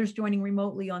 with the others joining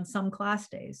remotely on some class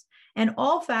days. And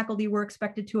all faculty were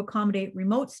expected to accommodate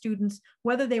remote students,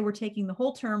 whether they were taking the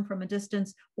whole term from a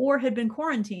distance or had been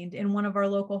quarantined in one of our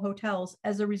local hotels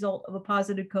as a result of a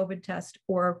positive COVID test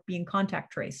or being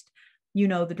contact traced. You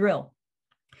know the drill.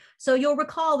 So you'll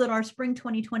recall that our spring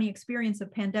 2020 experience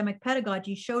of pandemic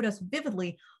pedagogy showed us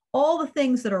vividly all the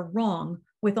things that are wrong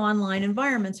with online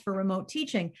environments for remote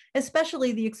teaching,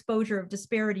 especially the exposure of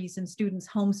disparities in students'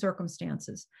 home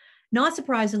circumstances. Not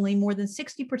surprisingly, more than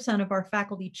 60% of our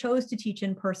faculty chose to teach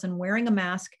in person wearing a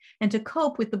mask and to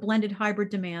cope with the blended hybrid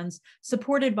demands,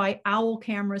 supported by OWL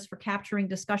cameras for capturing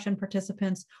discussion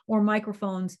participants or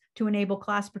microphones to enable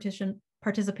class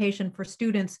participation for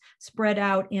students spread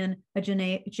out in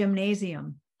a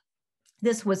gymnasium.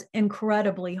 This was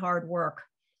incredibly hard work.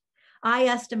 I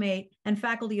estimate, and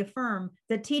faculty affirm,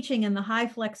 that teaching in the high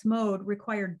flex mode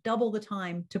required double the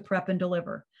time to prep and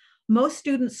deliver. Most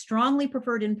students strongly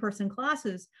preferred in-person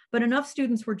classes, but enough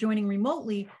students were joining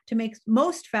remotely to make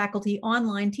most faculty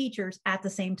online teachers at the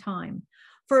same time.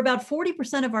 For about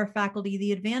 40% of our faculty,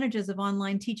 the advantages of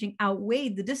online teaching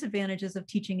outweighed the disadvantages of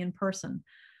teaching in person.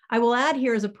 I will add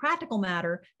here as a practical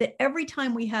matter that every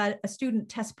time we had a student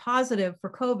test positive for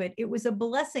COVID, it was a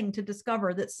blessing to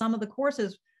discover that some of the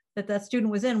courses that student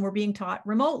was in were being taught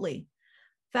remotely.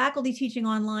 Faculty teaching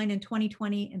online in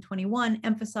 2020 and 21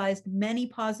 emphasized many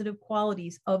positive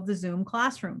qualities of the Zoom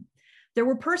classroom. There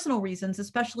were personal reasons,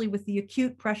 especially with the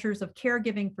acute pressures of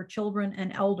caregiving for children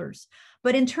and elders.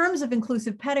 But in terms of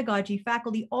inclusive pedagogy,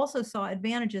 faculty also saw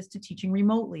advantages to teaching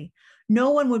remotely. No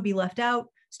one would be left out.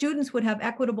 Students would have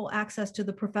equitable access to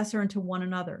the professor and to one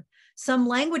another. Some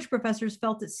language professors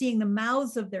felt that seeing the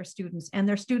mouths of their students and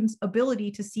their students'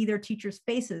 ability to see their teachers'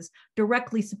 faces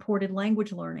directly supported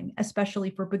language learning,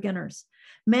 especially for beginners.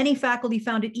 Many faculty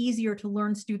found it easier to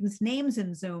learn students' names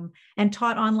in Zoom and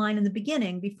taught online in the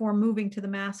beginning before moving to the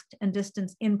masked and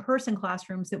distanced in-person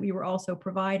classrooms that we were also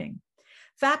providing.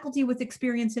 Faculty with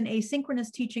experience in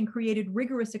asynchronous teaching created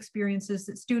rigorous experiences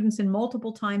that students in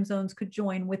multiple time zones could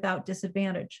join without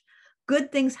disadvantage.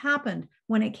 Good things happened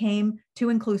when it came to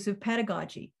inclusive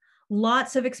pedagogy.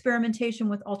 Lots of experimentation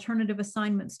with alternative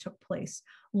assignments took place.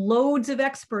 Loads of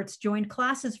experts joined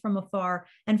classes from afar,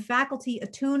 and faculty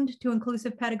attuned to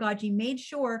inclusive pedagogy made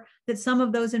sure that some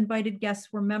of those invited guests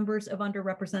were members of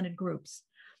underrepresented groups.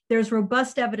 There's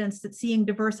robust evidence that seeing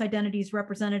diverse identities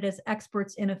represented as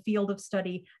experts in a field of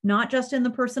study, not just in the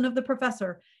person of the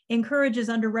professor, encourages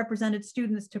underrepresented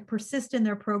students to persist in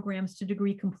their programs to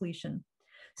degree completion.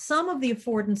 Some of the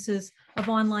affordances of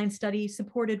online study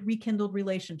supported rekindled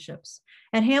relationships.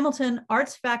 At Hamilton,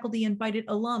 arts faculty invited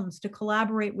alums to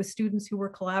collaborate with students who were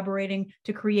collaborating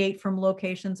to create from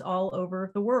locations all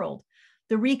over the world.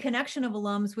 The reconnection of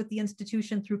alums with the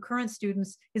institution through current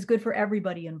students is good for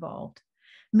everybody involved.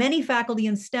 Many faculty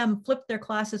in STEM flipped their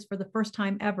classes for the first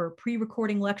time ever,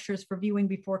 pre-recording lectures for viewing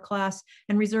before class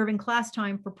and reserving class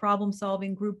time for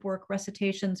problem-solving, group work,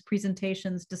 recitations,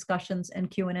 presentations, discussions,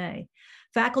 and Q&A.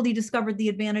 Faculty discovered the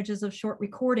advantages of short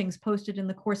recordings posted in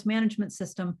the course management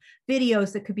system,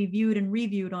 videos that could be viewed and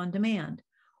reviewed on demand.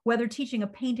 Whether teaching a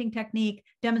painting technique,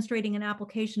 demonstrating an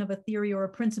application of a theory or a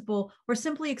principle, or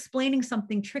simply explaining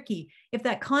something tricky, if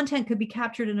that content could be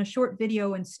captured in a short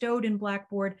video and stowed in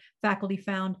Blackboard, faculty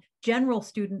found general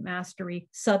student mastery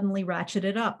suddenly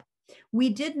ratcheted up. We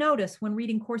did notice when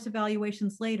reading course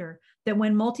evaluations later that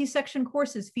when multi-section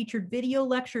courses featured video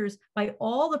lectures by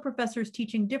all the professors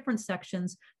teaching different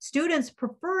sections, students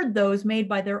preferred those made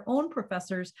by their own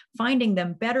professors, finding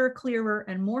them better, clearer,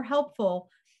 and more helpful,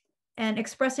 and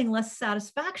expressing less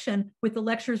satisfaction with the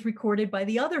lectures recorded by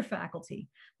the other faculty.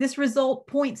 This result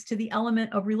points to the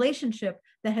element of relationship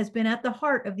that has been at the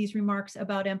heart of these remarks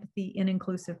about empathy in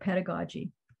inclusive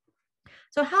pedagogy.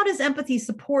 So how does empathy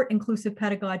support inclusive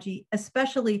pedagogy,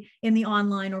 especially in the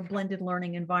online or blended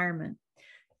learning environment?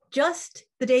 Just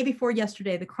the day before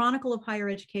yesterday, the Chronicle of Higher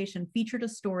Education featured a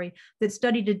story that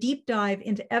studied a deep dive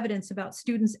into evidence about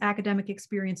students' academic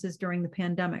experiences during the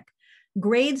pandemic.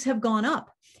 Grades have gone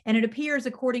up, and it appears,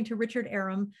 according to Richard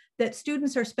Aram, that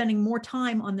students are spending more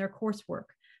time on their coursework.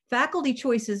 Faculty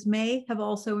choices may have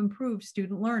also improved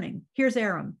student learning. Here's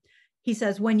Aram. He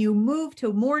says, when you move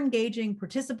to more engaging,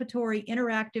 participatory,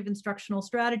 interactive instructional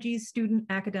strategies, student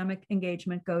academic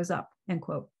engagement goes up, end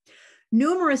quote.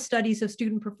 Numerous studies of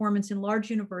student performance in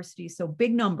large universities, so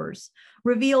big numbers,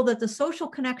 reveal that the social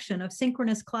connection of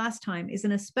synchronous class time is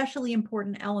an especially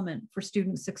important element for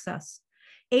student success.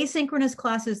 Asynchronous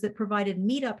classes that provided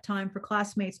meetup time for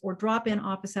classmates or drop-in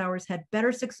office hours had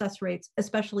better success rates,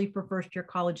 especially for first-year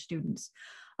college students.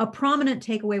 A prominent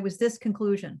takeaway was this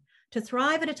conclusion. To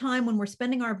thrive at a time when we're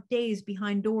spending our days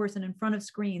behind doors and in front of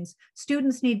screens,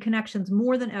 students need connections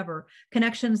more than ever,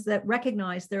 connections that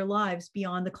recognize their lives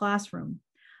beyond the classroom.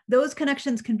 Those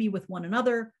connections can be with one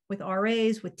another, with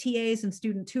RAs, with TAs and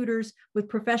student tutors, with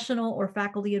professional or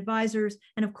faculty advisors,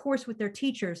 and of course with their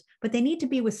teachers, but they need to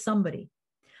be with somebody.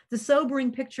 The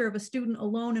sobering picture of a student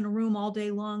alone in a room all day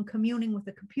long, communing with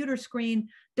a computer screen,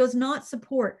 does not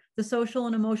support the social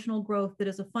and emotional growth that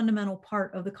is a fundamental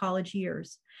part of the college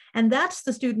years. And that's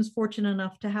the students fortunate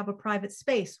enough to have a private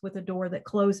space with a door that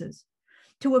closes.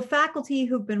 To a faculty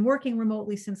who've been working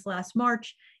remotely since last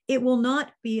March, it will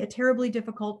not be a terribly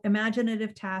difficult,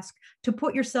 imaginative task to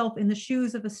put yourself in the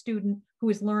shoes of a student who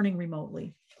is learning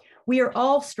remotely. We are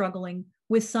all struggling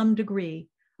with some degree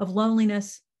of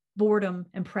loneliness, boredom,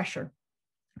 and pressure.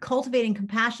 Cultivating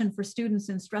compassion for students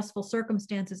in stressful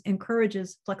circumstances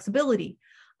encourages flexibility.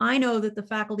 I know that the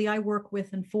faculty I work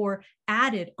with and for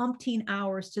added umpteen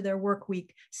hours to their work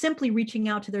week, simply reaching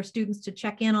out to their students to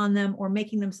check in on them or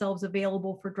making themselves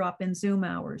available for drop-in Zoom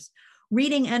hours.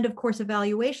 Reading end of course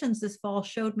evaluations this fall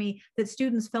showed me that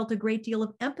students felt a great deal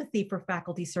of empathy for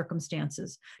faculty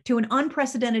circumstances. To an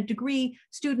unprecedented degree,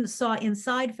 students saw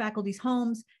inside faculty's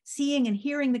homes, seeing and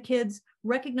hearing the kids,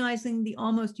 recognizing the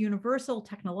almost universal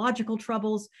technological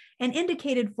troubles, and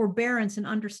indicated forbearance and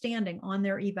understanding on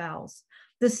their evals.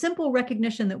 The simple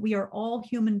recognition that we are all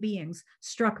human beings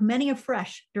struck many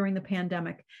afresh during the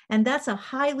pandemic, and that's a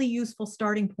highly useful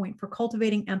starting point for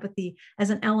cultivating empathy as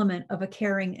an element of a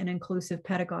caring and inclusive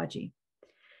pedagogy.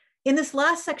 In this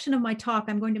last section of my talk,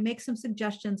 I'm going to make some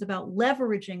suggestions about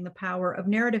leveraging the power of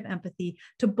narrative empathy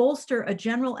to bolster a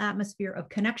general atmosphere of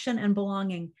connection and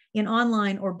belonging in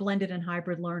online or blended and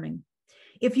hybrid learning.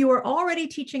 If you are already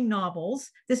teaching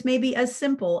novels, this may be as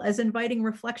simple as inviting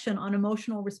reflection on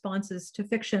emotional responses to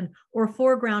fiction or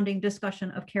foregrounding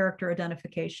discussion of character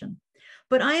identification.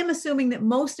 But I am assuming that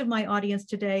most of my audience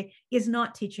today is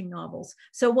not teaching novels.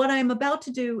 So what I am about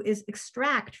to do is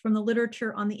extract from the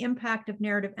literature on the impact of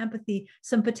narrative empathy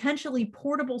some potentially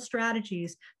portable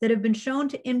strategies that have been shown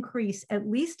to increase, at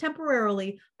least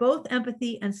temporarily, both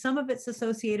empathy and some of its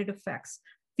associated effects,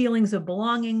 feelings of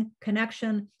belonging,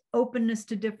 connection, openness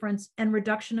to difference, and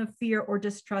reduction of fear or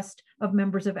distrust of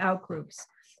members of outgroups.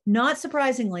 Not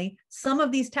surprisingly, some of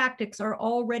these tactics are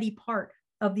already part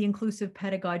of the inclusive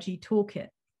pedagogy toolkit.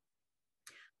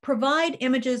 Provide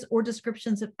images or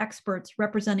descriptions of experts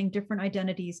representing different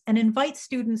identities and invite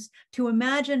students to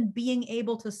imagine being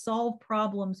able to solve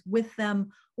problems with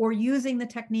them or using the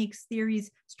techniques, theories,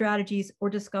 strategies, or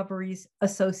discoveries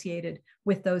associated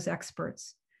with those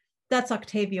experts. That's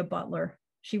Octavia Butler.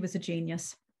 She was a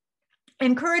genius.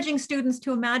 Encouraging students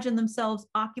to imagine themselves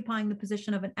occupying the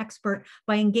position of an expert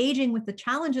by engaging with the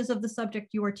challenges of the subject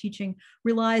you are teaching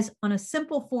relies on a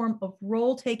simple form of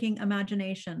role-taking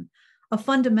imagination, a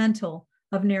fundamental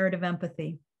of narrative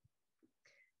empathy.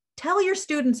 Tell your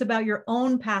students about your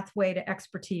own pathway to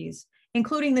expertise,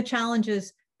 including the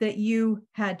challenges that you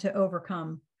had to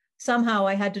overcome. Somehow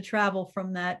I had to travel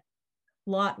from that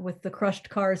lot with the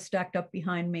crushed cars stacked up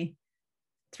behind me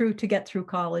to get through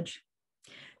college.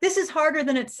 This is harder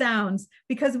than it sounds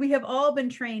because we have all been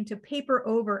trained to paper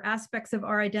over aspects of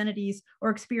our identities or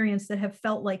experience that have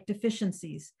felt like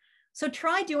deficiencies. So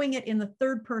try doing it in the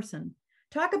third person.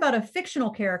 Talk about a fictional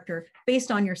character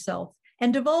based on yourself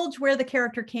and divulge where the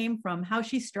character came from, how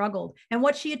she struggled, and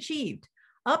what she achieved.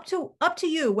 Up to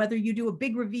you whether you do a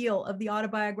big reveal of the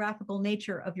autobiographical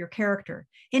nature of your character.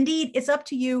 Indeed, it's up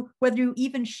to you whether you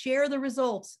even share the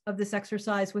results of this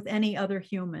exercise with any other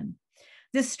human.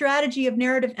 This strategy of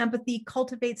narrative empathy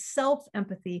cultivates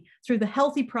self-empathy through the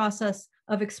healthy process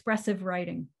of expressive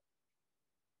writing.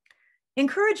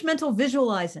 Encourage mental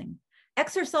visualizing.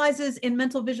 Exercises in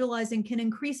mental visualizing can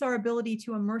increase our ability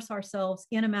to immerse ourselves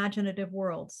in imaginative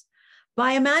worlds.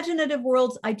 By imaginative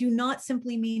worlds, I do not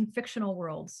simply mean fictional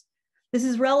worlds. This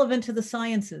is relevant to the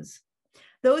sciences.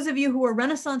 Those of you who are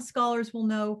Renaissance scholars will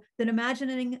know that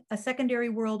imagining a secondary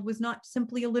world was not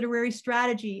simply a literary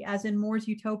strategy, as in More's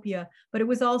Utopia, but it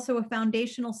was also a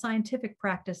foundational scientific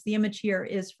practice. The image here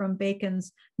is from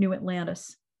Bacon's New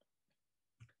Atlantis.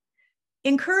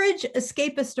 Encourage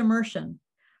escapist immersion.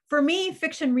 For me,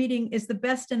 fiction reading is the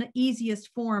best and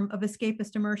easiest form of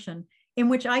escapist immersion, in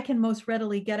which I can most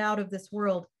readily get out of this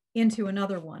world into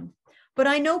another one. But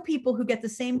I know people who get the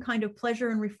same kind of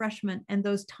pleasure and refreshment and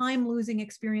those time-losing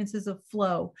experiences of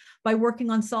flow by working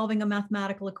on solving a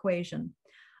mathematical equation.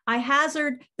 I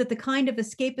hazard that the kind of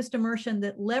escapist immersion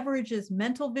that leverages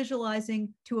mental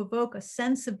visualizing to evoke a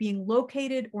sense of being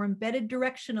located or embedded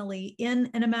directionally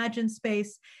in an imagined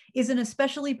space is an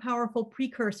especially powerful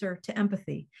precursor to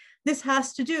empathy. This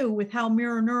has to do with how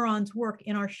mirror neurons work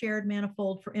in our shared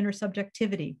manifold for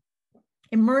intersubjectivity.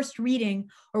 Immersed reading,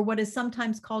 or what is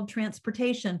sometimes called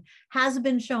transportation, has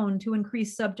been shown to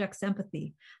increase subjects'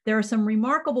 empathy. There are some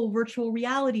remarkable virtual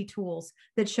reality tools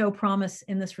that show promise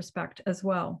in this respect as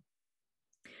well.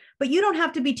 But you don't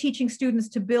have to be teaching students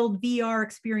to build VR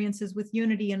experiences with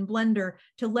Unity and Blender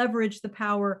to leverage the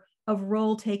power of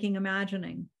role-taking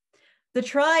imagining. The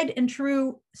tried and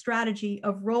true strategy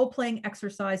of role-playing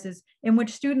exercises in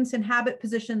which students inhabit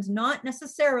positions not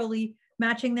necessarily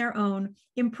matching their own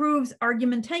improves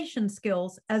argumentation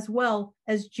skills as well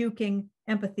as juking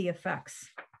empathy effects.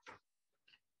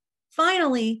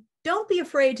 Finally, don't be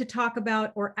afraid to talk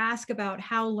about or ask about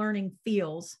how learning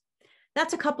feels.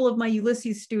 That's a couple of my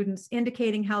Ulysses students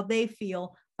indicating how they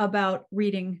feel about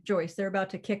reading Joyce. They're about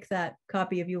to kick that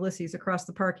copy of Ulysses across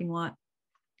the parking lot.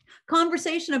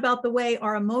 Conversation about the way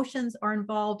our emotions are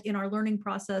involved in our learning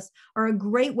process are a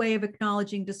great way of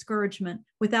acknowledging discouragement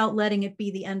without letting it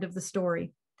be the end of the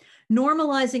story.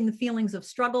 Normalizing the feelings of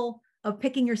struggle, of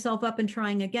picking yourself up and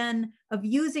trying again, of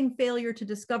using failure to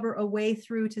discover a way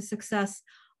through to success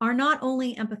are not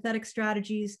only empathetic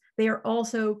strategies, they are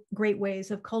also great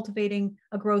ways of cultivating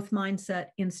a growth mindset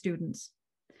in students.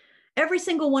 Every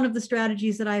single one of the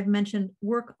strategies that I've mentioned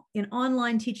work in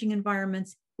online teaching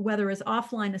environments, whether as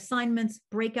offline assignments,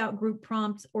 breakout group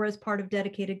prompts, or as part of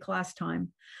dedicated class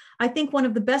time. I think one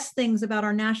of the best things about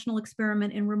our national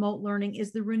experiment in remote learning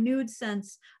is the renewed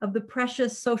sense of the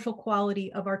precious social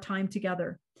quality of our time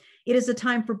together. It is a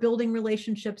time for building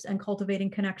relationships and cultivating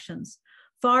connections.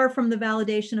 Far from the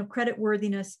validation of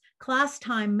creditworthiness, class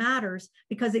time matters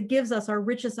because it gives us our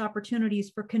richest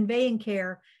opportunities for conveying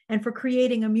care and for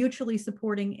creating a mutually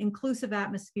supporting, inclusive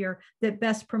atmosphere that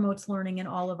best promotes learning in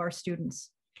all of our students.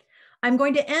 I'm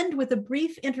going to end with a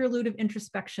brief interlude of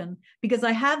introspection because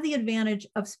I have the advantage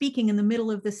of speaking in the middle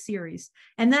of this series,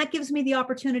 and that gives me the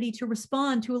opportunity to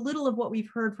respond to a little of what we've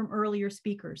heard from earlier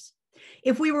speakers.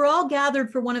 If we were all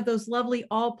gathered for one of those lovely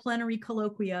all plenary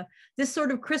colloquia, this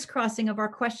sort of crisscrossing of our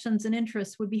questions and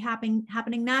interests would be happening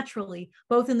naturally,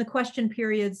 both in the question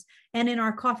periods and in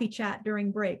our coffee chat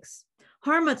during breaks.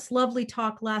 Harmut's lovely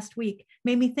talk last week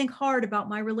made me think hard about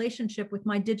my relationship with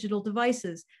my digital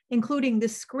devices, including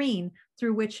this screen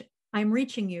through which I'm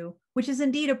reaching you, which is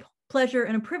indeed a pleasure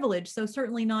and a privilege, so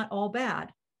certainly not all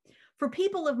bad. For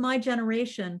people of my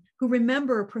generation who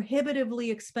remember prohibitively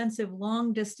expensive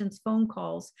long-distance phone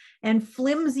calls and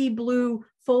flimsy blue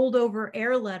fold-over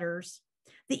air letters,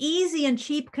 the easy and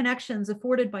cheap connections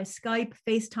afforded by Skype,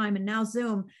 FaceTime, and now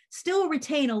Zoom still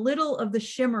retain a little of the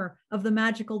shimmer of the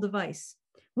magical device.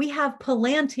 We have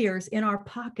Palantirs in our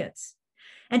pockets.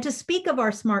 And to speak of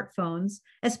our smartphones,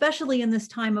 especially in this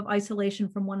time of isolation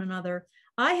from one another,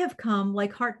 I have come,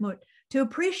 like Hartmut, to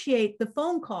appreciate the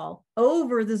phone call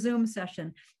over the Zoom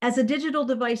session as a digital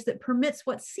device that permits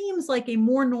what seems like a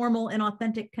more normal and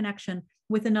authentic connection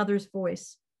with another's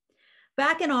voice.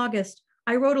 Back in August,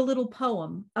 I wrote a little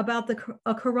poem about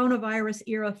a coronavirus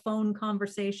era phone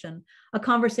conversation, a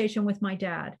conversation with my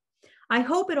dad. I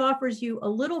hope it offers you a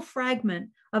little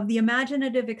fragment of the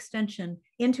imaginative extension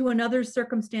into another's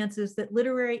circumstances that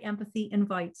literary empathy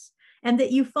invites, and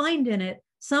that you find in it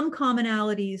some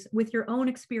commonalities with your own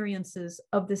experiences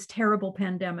of this terrible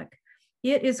pandemic.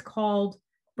 It is called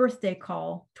Birthday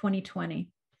Call 2020.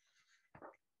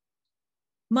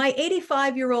 My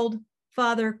 85-year-old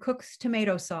father cooks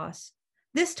tomato sauce,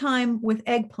 this time with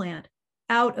eggplant,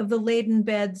 out of the laden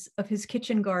beds of his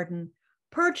kitchen garden,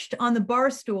 perched on the bar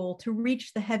stool to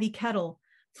reach the heavy kettle,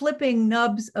 flipping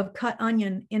nubs of cut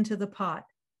onion into the pot.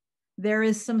 There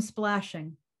is some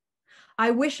splashing.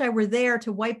 I wish I were there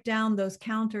to wipe down those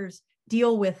counters,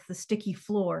 deal with the sticky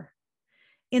floor.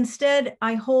 Instead,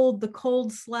 I hold the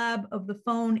cold slab of the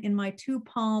phone in my two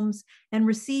palms and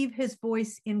receive his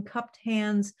voice in cupped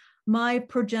hands, my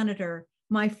progenitor,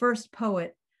 my first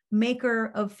poet, maker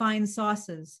of fine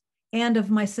sauces, and of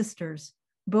my sisters,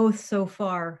 both so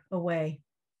far away.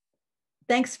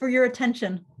 Thanks for your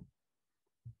attention.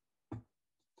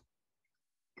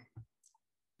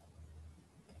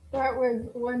 That was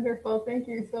wonderful. Thank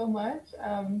you so much.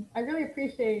 I really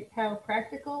appreciate how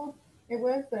practical it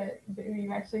was that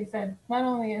you actually said not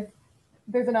only is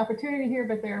there's an opportunity here,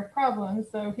 but there are problems.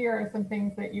 So here are some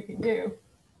things that you can do.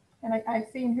 And I've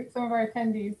seen some of our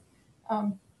attendees.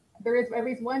 There is at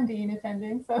least one dean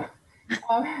attending. So,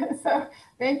 so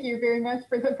thank you very much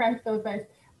for the practical advice.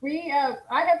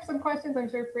 I have some questions. I'm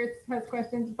sure Fritz has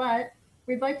questions, but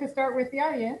we'd like to start with the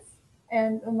audience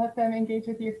and let them engage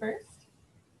with you first.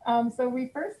 So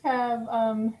we first have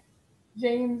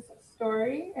James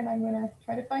Story, and I'm going to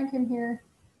try to find him here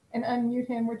and unmute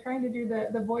him. We're trying to do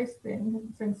the voice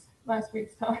thing since last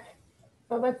week's talk.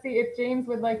 So let's see if James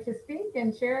would like to speak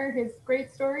and share his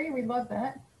great story. We'd love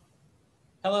that.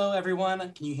 Hello, everyone.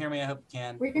 Can you hear me? I hope you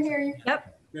can. We can hear you.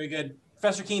 Yep. Very good.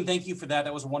 Professor Keen, thank you for that.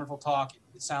 That was a wonderful talk.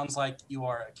 It sounds like you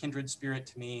are a kindred spirit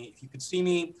to me. If you could see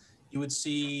me, you would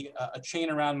see a chain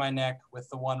around my neck with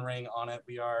the one ring on it.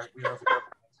 We are.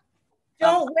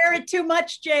 Don't wear it too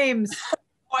much, James.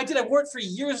 Oh, I did. I wore it for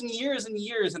years and years and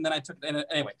years, and then I took it. And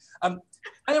anyway, I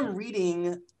am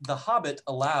reading The Hobbit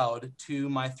aloud to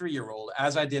my 3-year-old,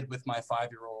 as I did with my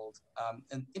 5-year-old.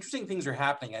 And interesting things are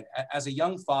happening. And as a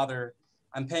young father,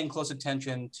 I'm paying close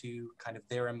attention to kind of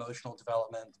their emotional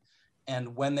development.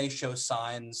 And when they show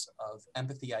signs of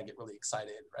empathy, I get really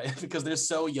excited, right? Because they're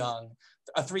so young.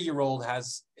 A 3-year-old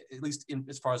has, at least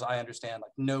as far as I understand,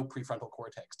 like no prefrontal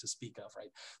cortex to speak of,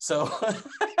 right? So,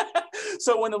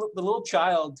 so when the little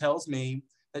child tells me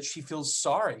that she feels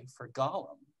sorry for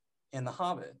Gollum in The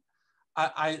Hobbit,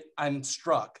 I'm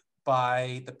struck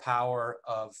by the power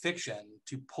of fiction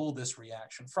to pull this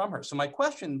reaction from her. So my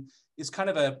question is kind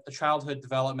of a childhood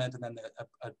development and then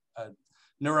a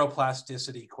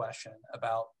neuroplasticity question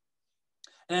about,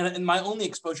 and my only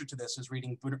exposure to this is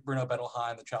reading Bruno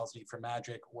Bettelheim, The Child's Need for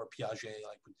Magic, or Piaget,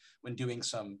 like when doing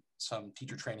some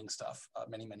teacher training stuff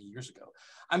many, many years ago.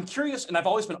 I'm curious, and I've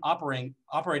always been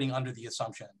operating under the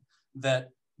assumption that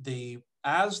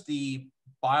as the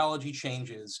biology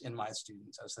changes in my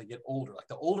students, as they get older, like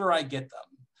the older I get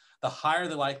them, the higher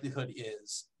the likelihood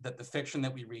is that the fiction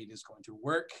that we read is going to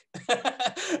work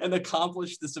and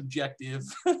accomplish this objective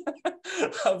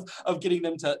of getting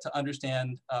them to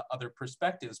understand other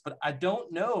perspectives. But I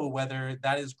don't know whether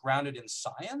that is grounded in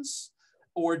science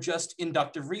or just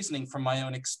inductive reasoning from my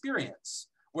own experience,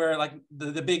 where like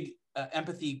the big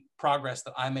empathy progress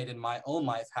that I made in my own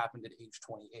life happened at age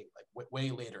 28, like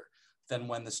way later than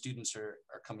when the students are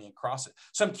coming across it.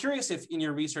 So I'm curious if in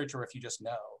your research or if you just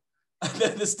know.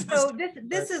 This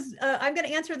is, I'm going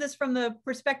to answer this from the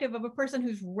perspective of a person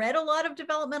who's read a lot of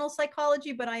developmental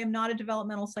psychology, but I am not a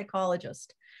developmental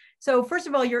psychologist. So first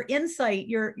of all, your insight,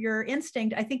 your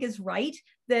instinct, I think is right,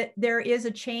 that there is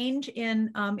a change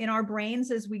in our brains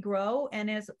as we grow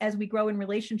and as we grow in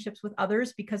relationships with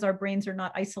others, because our brains are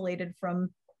not isolated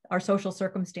from our social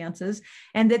circumstances,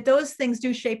 and that those things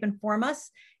do shape and form us,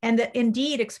 and that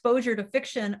indeed exposure to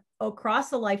fiction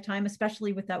across a lifetime,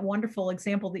 especially with that wonderful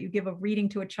example that you give of reading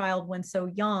to a child when so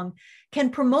young, can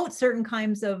promote certain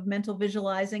kinds of mental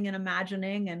visualizing and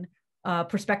imagining and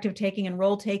perspective taking and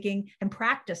role taking, and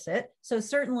practice it. So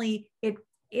certainly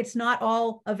it's not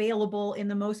all available in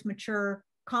the most mature,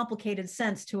 complicated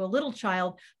sense to a little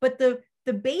child, but the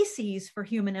bases for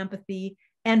human empathy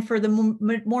and for the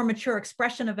more mature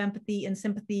expression of empathy and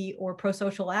sympathy or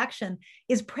prosocial action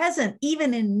is present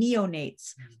even in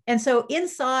neonates. And so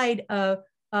inside a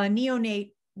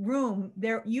neonate room,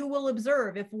 there you will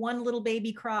observe if one little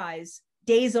baby cries,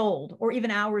 days old or even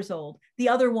hours old, the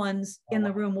other ones in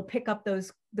the room will pick up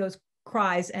those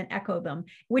cries and echo them,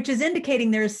 which is indicating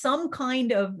there's some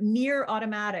kind of near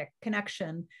automatic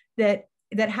connection that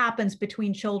that happens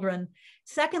between children.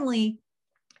 Secondly,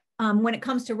 when it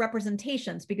comes to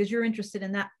representations, because you're interested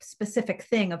in that specific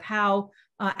thing of how,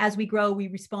 as we grow, we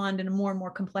respond in a more and more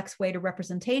complex way to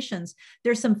representations.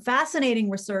 There's some fascinating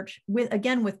research with,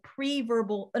 again, with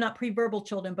not pre-verbal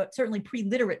children, but certainly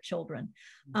pre-literate children,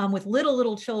 with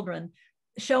little children,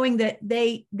 showing that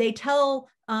they tell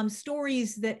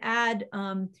stories that add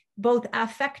both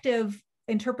affective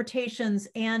interpretations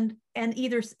and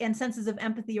senses of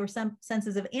empathy or some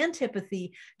senses of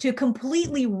antipathy to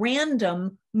completely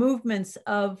random movements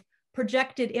of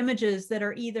projected images that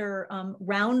are either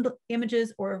round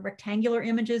images or rectangular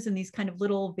images in these kind of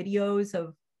little videos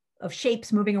of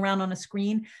shapes moving around on a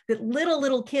screen, that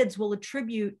little kids will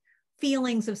attribute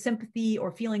feelings of sympathy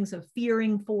or feelings of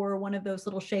fearing for one of those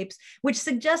little shapes, which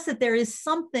suggests that there is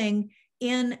something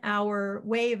in our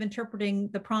way of interpreting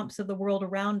the prompts of the world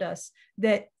around us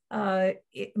that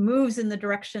it moves in the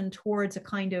direction towards a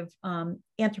kind of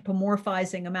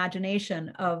anthropomorphizing imagination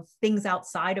of things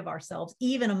outside of ourselves,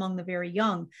 even among the very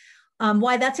young.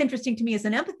 Why that's interesting to me as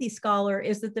an empathy scholar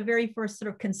is that the very first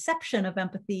sort of conception of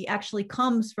empathy actually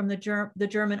comes from the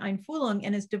German Einfühlung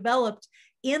and is developed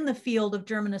in the field of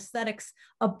German aesthetics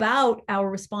about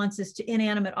our responses to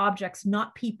inanimate objects,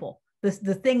 not people.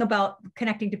 The thing about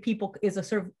connecting to people is a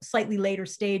sort of slightly later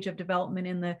stage of development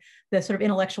in the sort of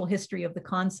intellectual history of the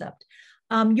concept.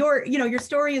 Your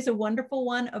story is a wonderful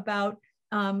one about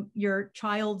your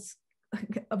child's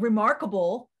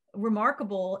remarkable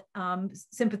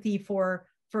sympathy for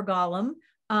Gollum.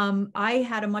 I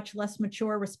had a much less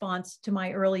mature response to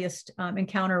my earliest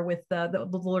encounter with the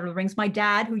Lord of the Rings. My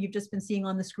dad, who you've just been seeing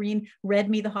on the screen, read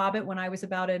me The Hobbit when I was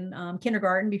about in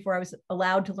kindergarten, before I was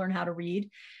allowed to learn how to read.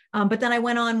 But then I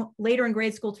went on later in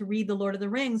grade school to read The Lord of the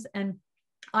Rings, and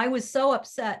I was so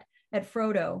upset at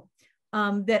Frodo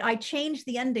that I changed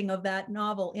the ending of that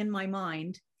novel in my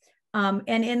mind. And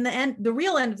in the end, the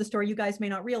real end of the story, you guys may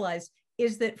not realize,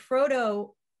 is that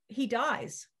Frodo, he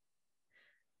dies.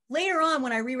 Later on,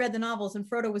 when I reread the novels and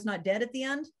Frodo was not dead at the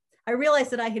end, I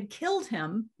realized that I had killed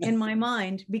him in my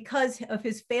mind because of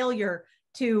his failure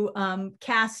to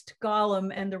cast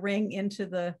Gollum and the ring into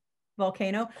the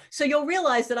volcano. So you'll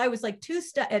realize that I was like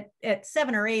at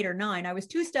 7 or 8 or 9, I was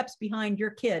 2 steps behind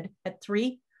your kid at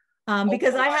 3,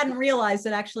 because I hadn't realized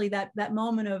that actually that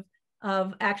moment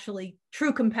of actually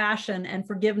true compassion and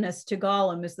forgiveness to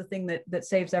Gollum is the thing that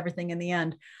saves everything in the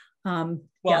end. So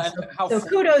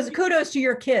kudos to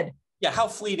your kid. Yeah, how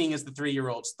fleeting is the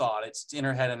 3-year-old's thought? It's in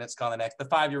her head and it's gone the next. The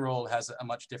 5-year-old has a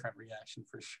much different reaction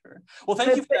for sure. Well,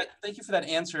 thank you for that. Thank you for that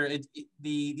answer.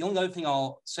 The only other thing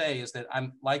I'll say is that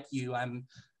I'm like you. I'm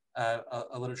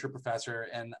a literature professor,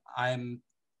 and I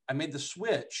made the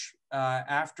switch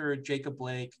after Jacob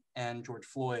Blake and George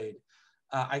Floyd,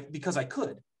 because I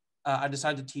could. I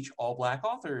decided to teach all Black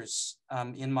authors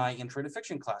in my intro to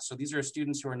fiction class. So these are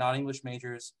students who are not English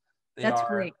majors. That's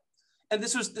great. And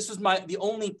this was the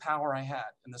only power I had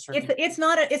in the circuit. It's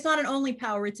not an only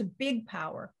power, it's a big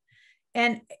power.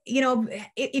 And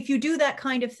if you do that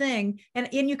kind of thing, and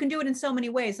you can do it in so many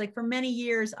ways. Like for many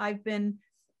years, I'm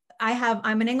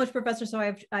an English professor, so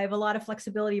I have a lot of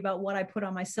flexibility about what I put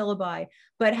on my syllabi,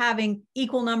 but having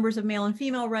equal numbers of male and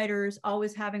female writers,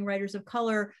 always having writers of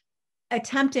color,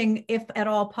 attempting, if at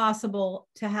all possible,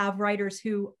 to have writers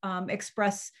who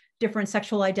express different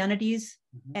sexual identities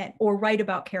or write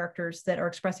about characters that are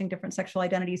expressing different sexual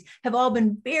identities have all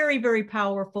been very, very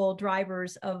powerful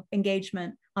drivers of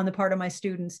engagement on the part of my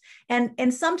students.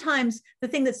 And sometimes the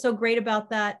thing that's so great about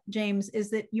that, James,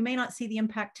 is that you may not see the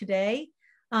impact today,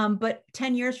 but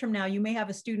 10 years from now, you may have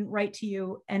a student write to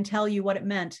you and tell you what it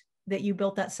meant that you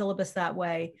built that syllabus that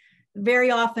way. Very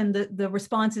often the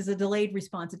response is a delayed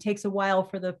response. It takes a while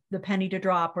for the penny to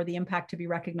drop or the impact to be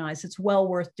recognized. It's well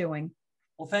worth doing.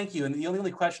 Well, thank you. And the only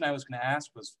question I was going to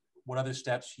ask was what other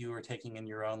steps you were taking in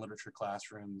your own literature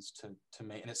classrooms to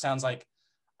make, and it sounds like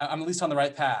I'm at least on the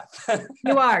right path.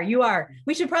 You are.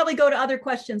 We should probably go to other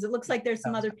questions. It looks like there's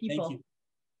some other people. Thank you.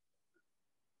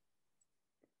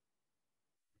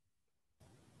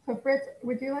 So Fritz,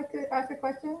 would you like to ask a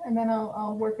question? And then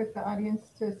I'll work with the audience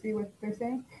to see what they're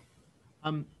saying.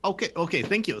 Okay,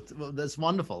 thank you. Well, that's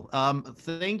wonderful.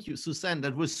 Thank you, Suzanne.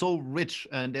 That was so rich,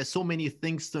 and there's so many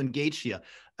things to engage here.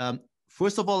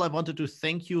 First of all, I wanted to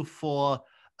thank you for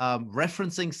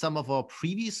referencing some of our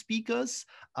previous speakers.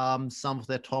 Some of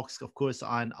their talks, of course,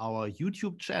 are on our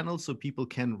YouTube channel, so people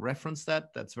can reference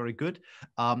that. That's very good.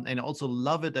 And I also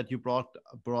love it that you brought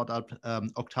up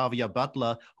Octavia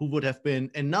Butler, who would have been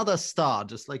another star,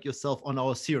 just like yourself, on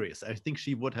our series. I think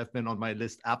she would have been on my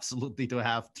list absolutely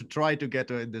to try to get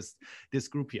her in this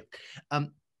group here.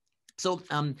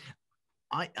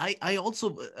 I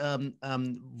also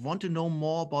want to know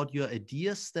more about your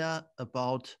ideas there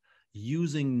about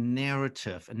using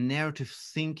narrative and narrative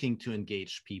thinking to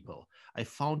engage people. I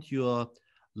found your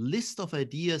list of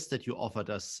ideas that you offered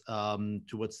us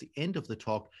towards the end of the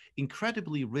talk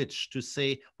incredibly rich to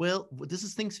say, well, this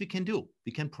is things we can do.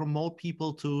 We can promote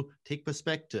people to take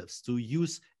perspectives, to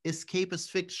use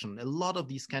escapist fiction, a lot of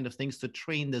these kind of things to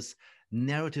train this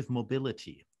narrative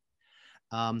mobility.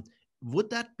 Would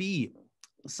that be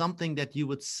something that you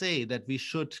would say that we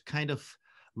should kind of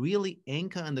really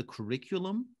anchor in the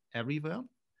curriculum everywhere?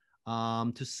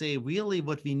 To say really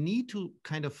what we need to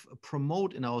kind of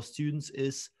promote in our students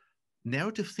is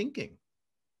narrative thinking,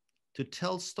 to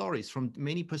tell stories from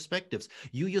many perspectives.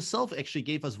 You yourself actually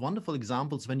gave us wonderful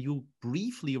examples when you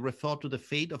briefly referred to the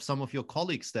fate of some of your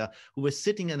colleagues there who were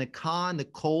sitting in a car in the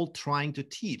cold trying to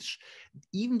teach.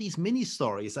 Even these mini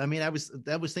stories, I mean, I was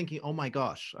thinking, oh my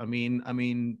gosh, I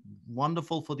mean,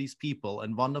 wonderful for these people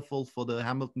and wonderful for the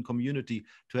Hamilton community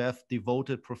to have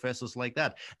devoted professors like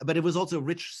that. But it was also a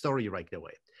rich story right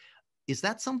away. Is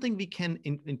that something we can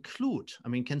include? I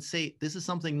mean, can say this is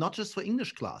something not just for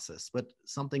English classes, but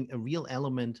something, a real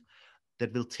element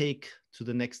that will take to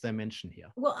the next dimension here?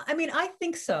 Well, I mean, I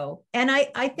think so. And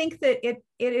I think that it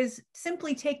is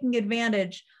simply taking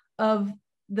advantage of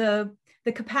the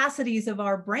capacities of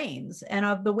our brains and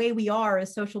of the way we are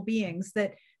as social beings,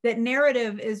 that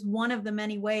narrative is one of the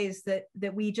many ways that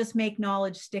we just make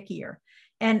knowledge stickier.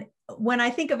 And when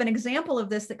I think of an example of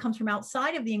this that comes from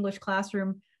outside of the English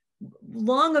classroom,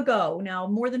 long ago, now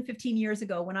more than 15 years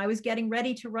ago, when I was getting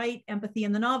ready to write Empathy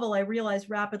in the novel, I realized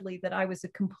rapidly that I was a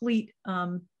complete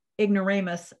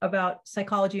ignoramus about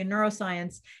psychology and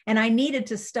neuroscience, and I needed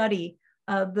to study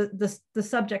the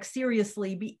subject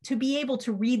seriously to be able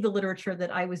to read the literature that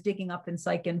I was digging up in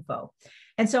PsycInfo.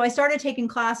 And so I started taking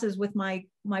classes with my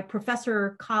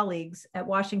professor colleagues at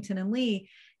Washington and Lee.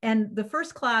 And the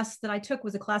first class that I took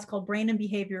was a class called Brain and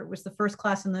Behavior. It was the first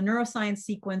class in the neuroscience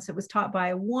sequence. It was taught by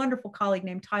a wonderful colleague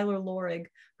named Tyler Lorig,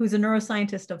 who's a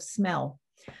neuroscientist of smell.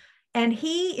 And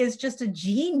he is just a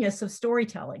genius of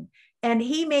storytelling. And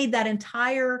he made that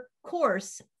entire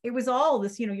course, it was all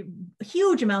this,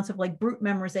 huge amounts of like brute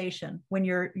memorization when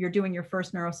you're doing your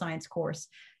first neuroscience course.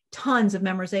 Tons of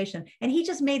memorization. And he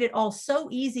just made it all so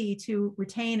easy to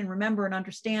retain and remember and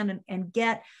understand and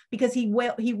get, because he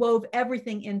wove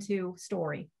everything into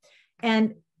story.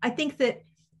 And I think that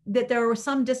there are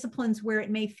some disciplines where it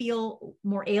may feel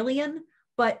more alien,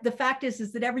 but the fact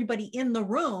is that everybody in the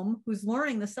room who's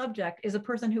learning the subject is a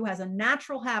person who has a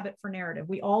natural habit for narrative.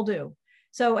 We all do.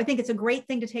 So I think it's a great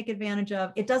thing to take advantage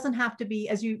of. It doesn't have to be,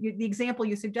 as the example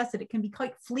you suggested, it can be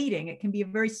quite fleeting. It can be a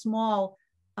very small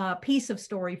piece of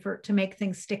story to make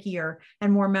things stickier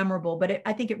and more memorable. But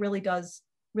I think it really does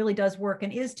work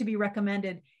and is to be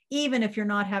recommended, even if you're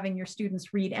not having your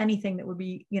students read anything that would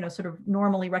be, sort of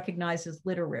normally recognized as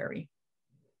literary.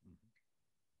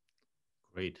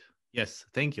 Great. Yes,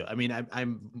 thank you. I mean,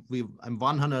 I'm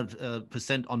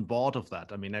 100% on board of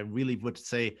that. I mean, I really would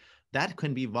say that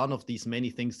can be one of these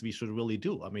many things we should really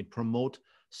do. I mean, promote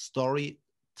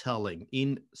storytelling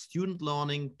in student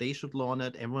learning. They should learn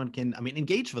it. Everyone can,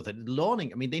 engage with it.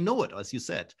 Learning, they know it, as you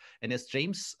said. And as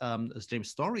James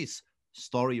Story's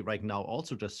story right now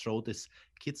also just showed, this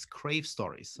kids crave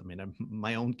stories.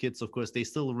 My own kids, of course, they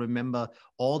still remember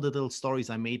all the little stories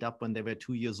I made up when they were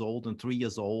 2 years old and 3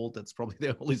 years old. That's probably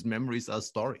their oldest memories are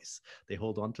stories. They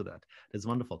hold on to that. That's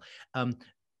wonderful.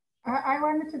 I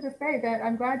wanted to just say that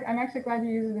I'm actually glad you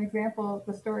used an example,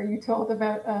 the story you told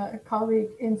about a colleague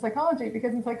in psychology,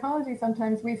 because in psychology,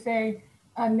 sometimes we say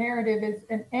a narrative is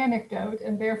an anecdote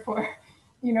and therefore,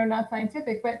 not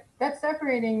scientific, but that's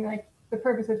separating like the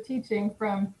purpose of teaching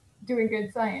from doing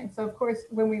good science. So of course,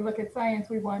 when we look at science,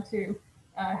 we want to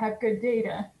have good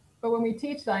data, but when we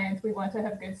teach science, we want to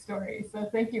have good stories. So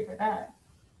thank you for that.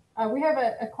 We have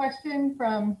a question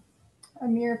from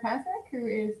Amir Pasek, who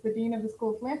is the Dean of the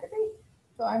School of Philanthropy.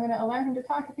 So I'm going to allow him to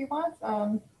talk if he wants.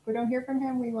 If we don't hear from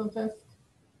him, we will just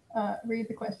read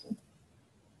the question.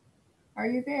 Are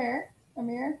you there,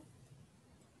 Amir?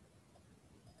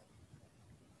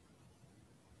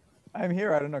 I'm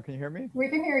here. I don't know. Can you hear me? We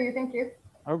can hear you. Thank you.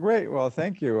 Oh, great. Well,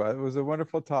 thank you. It was a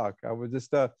wonderful talk. I was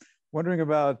just wondering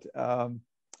about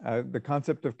the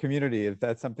concept of community. If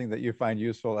that's something that you find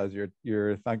useful as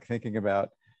you're thinking about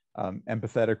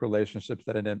empathetic relationships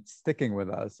that end up sticking with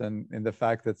us, and the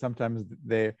fact that sometimes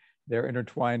they're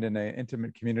intertwined in an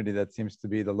intimate community that seems to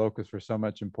be the locus for so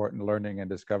much important learning and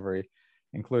discovery,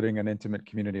 including an intimate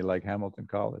community like Hamilton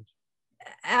College.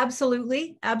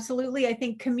 Absolutely. Absolutely. I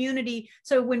think community.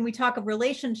 So when we talk of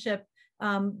relationship,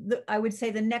 I would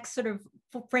say the next sort of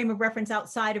frame of reference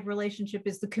outside of relationship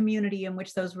is the community in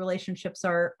which those relationships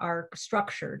are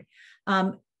structured.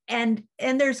 And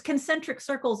there's concentric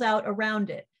circles out around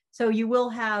it. So you will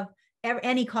have,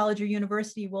 any college or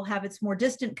university will have its more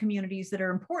distant communities that are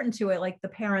important to it, like the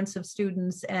parents of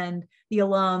students and the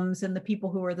alums and the people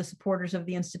who are the supporters of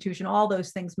the institution. All those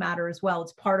things matter as well.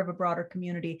 It's part of a broader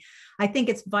community. I think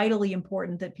it's vitally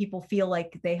important that people feel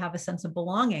like they have a sense of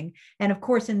belonging. And of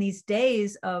course, in these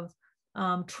days of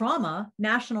trauma,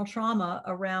 national trauma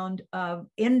around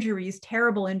injuries,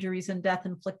 terrible injuries and death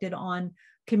inflicted on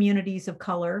communities of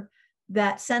color,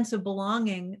 that sense of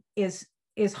belonging is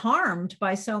harmed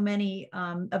by so many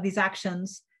of these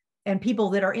actions, and people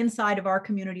that are inside of our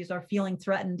communities are feeling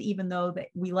threatened, even though that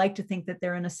we like to think that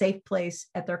they're in a safe place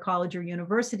at their college or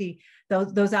university.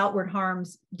 Those outward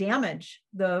harms damage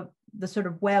the sort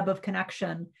of web of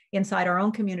connection inside our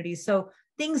own communities. So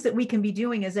things that we can be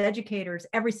doing as educators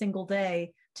every single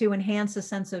day to enhance a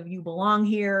sense of you belong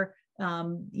here.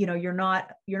 You're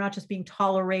not just being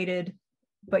tolerated,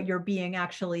 but you're being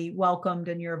actually welcomed,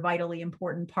 and you're a vitally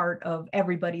important part of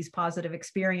everybody's positive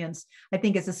experience. I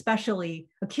think is especially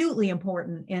acutely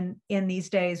important in these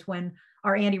days when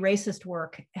our anti-racist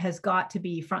work has got to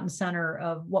be front and center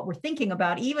of what we're thinking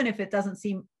about, even if it doesn't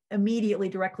seem immediately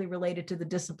directly related to the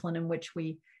discipline in which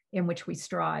we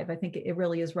strive. I think it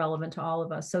really is relevant to all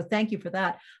of us. So thank you for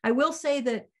that. I will say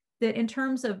that in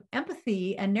terms of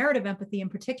empathy and narrative empathy in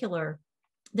particular,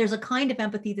 there's a kind of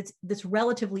empathy that's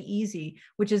relatively easy,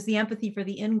 which is the empathy for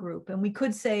the in-group. And we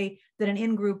could say that an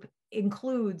in-group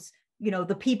includes,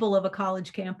 the people of a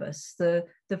college campus, the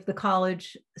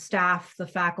college staff, the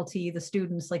faculty, the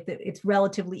students. It's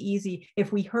relatively easy.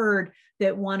 If we heard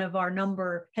that one of our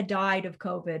number had died of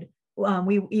COVID,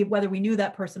 whether we knew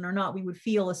that person or not, we would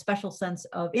feel a special sense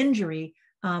of injury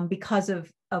because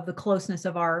of the closeness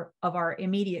of our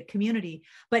immediate community.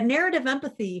 But narrative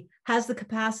empathy has the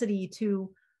capacity to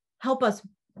help us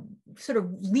sort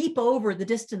of leap over the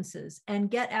distances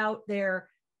and get out there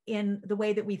in the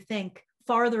way that we think,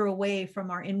 farther away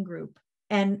from our in-group,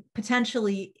 and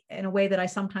potentially in a way that I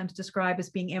sometimes describe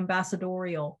as being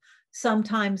ambassadorial,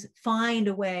 sometimes find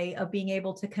a way of being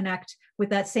able to connect with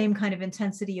that same kind of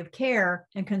intensity of care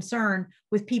and concern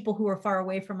with people who are far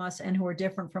away from us and who are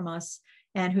different from us,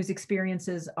 and whose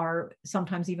experiences are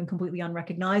sometimes even completely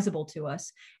unrecognizable to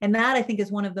us. And that, I think,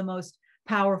 is one of the most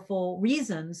powerful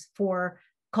reasons for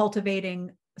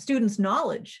cultivating students'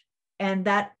 knowledge. And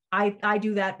that I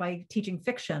do that by teaching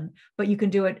fiction, but you can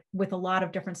do it with a lot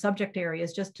of different subject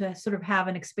areas, just to sort of have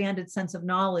an expanded sense of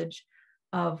knowledge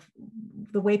of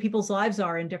the way people's lives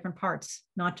are in different parts,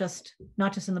 not just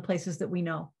in the places that we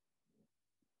know.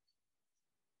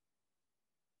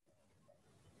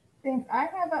 Thanks. I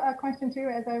have a question too.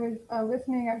 As I was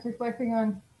listening, I was reflecting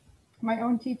on my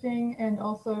own teaching, and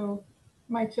also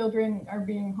my children are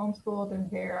being homeschooled,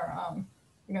 and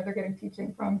they're getting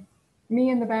teaching from me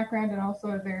in the background, and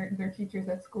also their teachers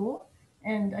at school.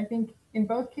 And I think in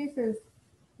both cases,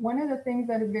 one of the things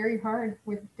that is very hard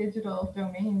with digital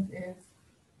domains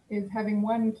is having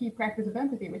one key practice of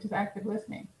empathy, which is active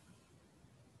listening,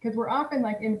 because we're often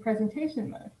like in presentation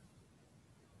mode.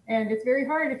 And it's very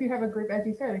hard if you have a group, as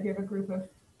you said, if you have a group of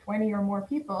 20 or more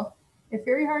people, it's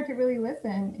very hard to really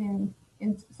listen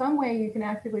in some way. You can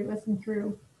actively listen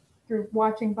through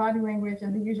watching body language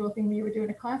and the usual thing you would do in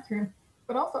a classroom,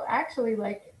 but also actually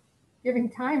like giving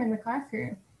time in the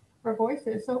classroom for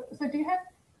voices. So do you have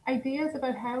ideas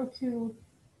about how to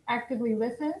actively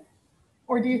listen?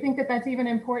 Or do you think that that's even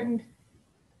important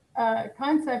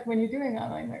concept when you're doing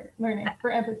online learning for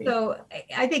empathy? So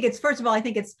I think it's, first of all, I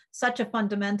think it's such a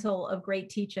fundamental of great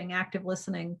teaching, active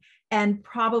listening, and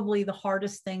probably the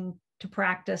hardest thing to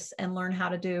practice and learn how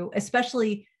to do,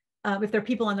 especially if there are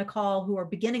people on the call who are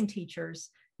beginning teachers.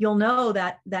 You'll know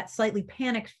that slightly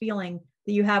panicked feeling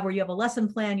that you have, where you have a lesson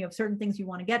plan, you have certain things you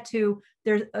want to get to.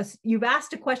 You've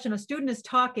asked a question, a student is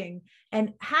talking,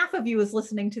 and half of you is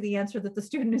listening to the answer that the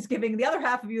student is giving. The other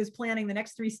half of you is planning the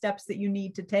next 3 steps that you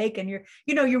need to take. And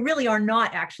you really are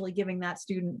not actually giving that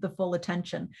student the full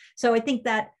attention. So I think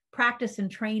that practice and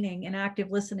training and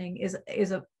active listening is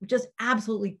a just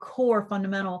absolutely core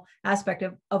fundamental aspect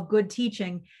of good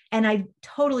teaching. And I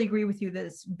totally agree with you that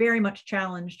it's very much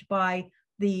challenged by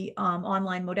the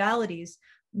online modalities.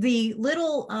 The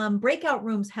little breakout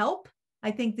rooms help.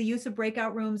 I think the use of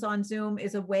breakout rooms on Zoom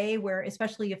is a way where,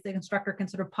 especially if the instructor can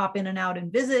sort of pop in and out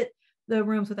and visit the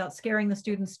rooms without scaring the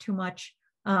students too much,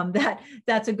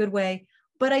 that's a good way.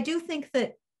 But I do think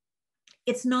that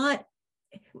it's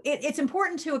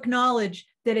important to acknowledge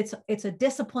that it's a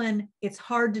discipline, it's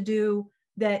hard to do,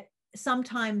 that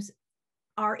sometimes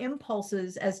our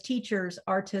impulses as teachers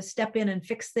are to step in and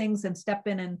fix things and step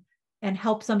in and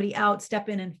help somebody out, step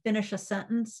in and finish a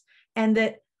sentence. And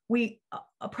that we,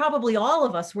 probably all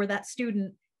of us were that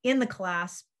student in the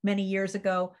class many years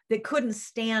ago that couldn't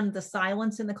stand the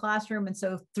silence in the classroom. And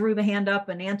so threw the hand up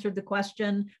and answered the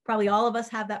question. Probably all of us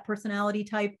have that personality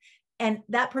type. And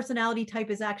that personality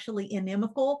type is actually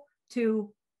inimical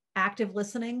to active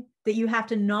listening, that you have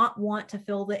to not want to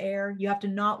fill the air. You have to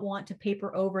not want to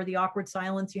paper over the awkward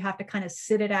silence. You have to kind of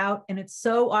sit it out. And it's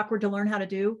so awkward to learn how to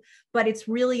do, but it's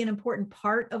really an important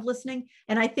part of listening.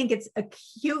 And I think it's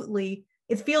acutely,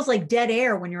 it feels like dead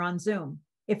air when you're on Zoom.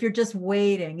 If you're just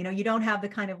waiting, you don't have the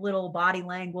kind of little body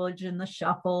language and the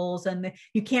shuffles, and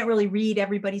you can't really read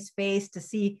everybody's face to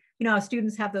see, how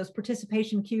students have those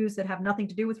participation cues that have nothing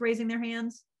to do with raising their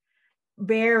hands.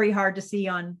 Very hard to see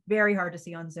on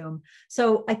Zoom.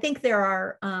 So I think there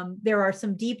are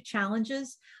some deep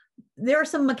challenges. There are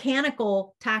some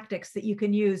mechanical tactics that you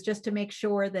can use just to make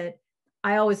sure that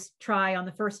I always try on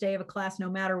the first day of a class, no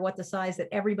matter what the size, that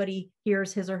everybody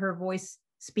hears his or her voice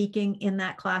speaking in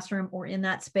that classroom or in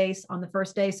that space on the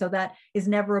first day. So that is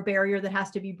never a barrier that has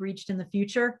to be breached in the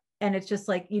future. And it's just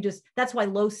like, that's why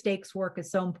low stakes work is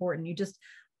so important. You just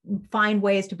find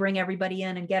ways to bring everybody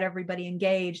in and get everybody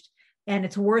engaged. And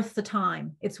it's worth the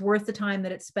time. It's worth the time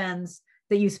that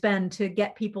you spend to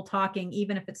get people talking,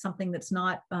 even if it's something that's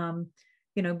not,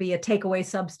 be a takeaway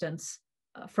substance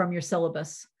from your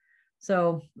syllabus.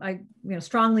 So I,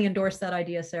 strongly endorse that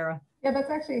idea, Sarah. Yeah,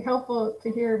 that's actually helpful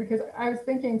to hear, because I was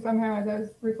thinking somehow, as I was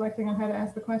reflecting on how to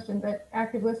ask the question, that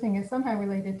active listening is somehow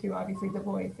related to obviously the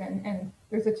voice, and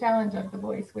there's a challenge of the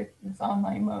voice with this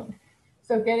online mode.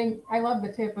 So I love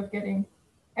the tip of getting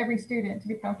every student to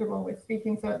be comfortable with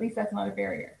speaking, so at least that's not a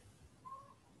barrier.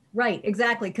 Right,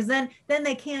 exactly, because then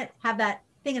they can't have that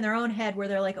thing in their own head where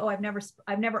they're like, oh, I've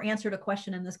never answered a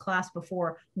question in this class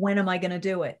before. When am I going to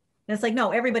do it? And it's like,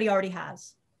 no, everybody already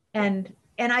has. And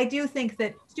I do think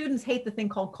that students hate the thing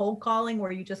called cold calling,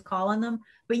 where you just call on them,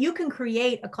 but you can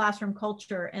create a classroom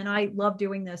culture. And I love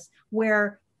doing this,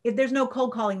 where if there's no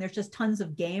cold calling, there's just tons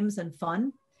of games and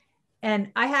fun.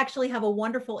 And I actually have a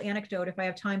wonderful anecdote, if I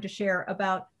have time to share,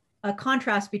 about a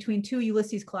contrast between two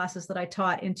Ulysses classes that I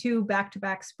taught in 2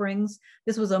 back-to-back springs.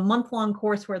 This was a month-long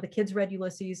course where the kids read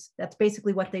Ulysses. That's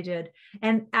basically what they did.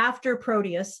 And after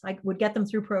Proteus, I would get them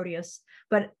through Proteus,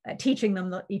 but teaching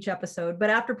them each episode.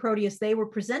 But after Proteus, they were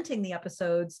presenting the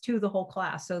episodes to the whole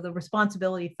class. So the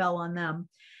responsibility fell on them.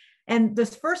 And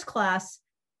this first class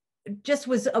just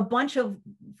was a bunch of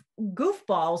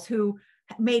goofballs who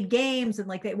made games, and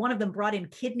like one of them brought in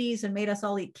kidneys and made us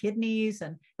all eat kidneys,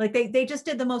 and like they just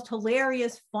did the most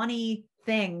hilarious, funny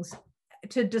things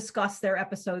to discuss their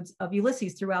episodes of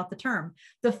Ulysses throughout the term.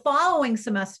 The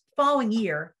following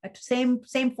year, same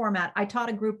format, I taught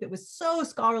a group that was so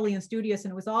scholarly and studious,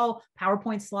 and it was all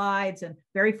PowerPoint slides and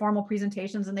very formal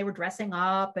presentations, and they were dressing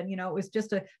up, and it was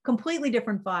just a completely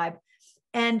different vibe.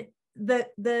 And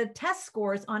the test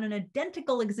scores on an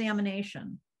identical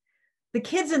examination, the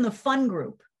kids in the fun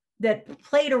group that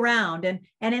played around and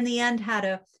in the end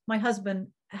my husband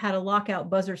had a lockout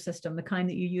buzzer system, the kind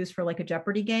that you use for like a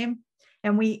Jeopardy game.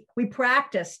 And we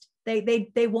practiced. They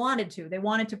wanted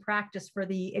to practice for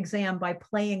the exam by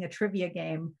playing a trivia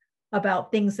game about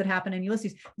things that happen in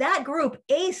Ulysses. That group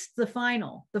aced the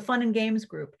final, the fun and games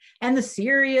group, and the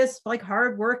serious, like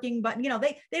hardworking, but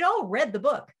they'd all read the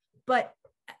book. But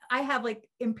I have like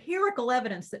empirical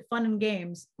evidence that fun and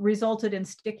games resulted in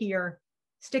stickier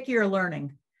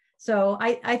learning. So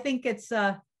I think it's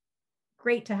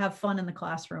great to have fun in the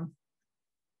classroom.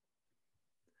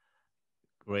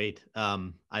 Great.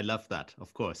 I love that.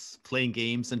 Of course, playing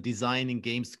games and designing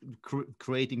games,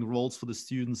 creating roles for the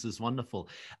students is wonderful.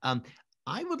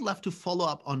 I would love to follow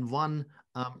up on one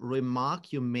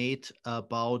remark you made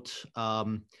about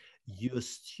your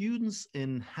students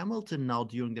in Hamilton now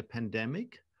during the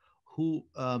pandemic, who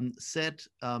said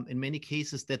in many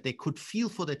cases that they could feel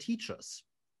for their teachers.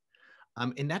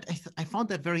 And that I found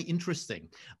that very interesting,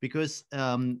 because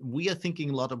we are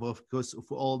thinking a lot about, of course,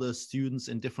 for all the students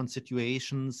in different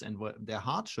situations and their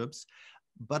hardships.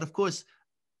 But of course,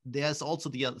 there's also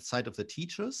the other side of the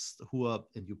teachers who are,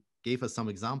 and you gave us some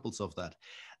examples of that.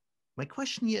 My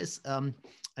question here is, and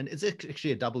it's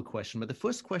actually a double question, but the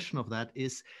first question of that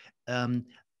is,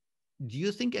 do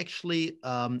you think actually,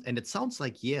 and it sounds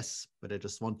like yes, but I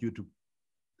just want you to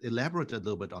elaborate a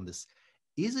little bit on this.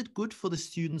 Is it good for the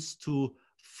students to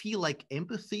feel like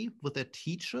empathy with their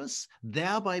teachers,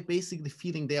 thereby basically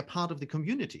feeling they're part of the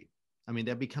community? I mean,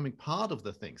 they're becoming part of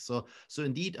the thing. So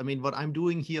indeed, I mean, what I'm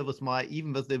doing here with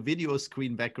even with the video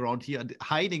screen background here,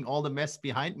 hiding all the mess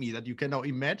behind me that you can now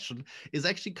imagine, is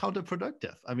actually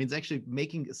counterproductive. I mean, it's actually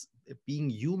being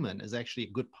human is actually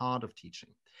a good part of teaching.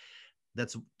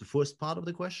 That's the first part of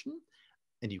the question.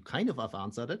 And you kind of have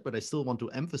answered it, but I still want to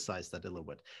emphasize that a little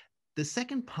bit. The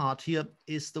second part here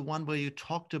is the one where you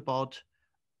talked about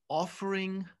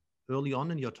offering early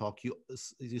on in your talk.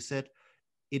 You said,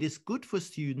 it is good for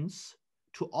students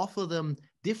to offer them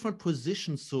different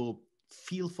positions to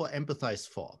feel for, empathize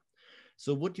for.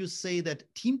 So would you say that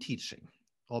team teaching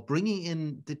or bringing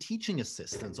in the teaching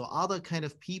assistants or other kind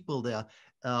of people there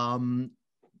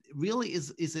really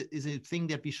is a thing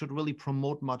that we should really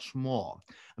promote much more?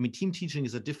 I mean, team teaching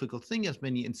is a difficult thing as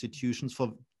many institutions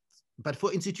but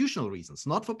for institutional reasons,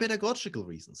 not for pedagogical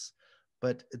reasons.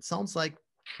 But it sounds like,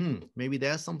 maybe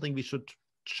there's something we should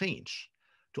change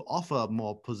to offer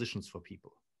more positions for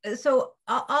people. So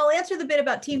I'll answer the bit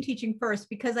about team teaching first,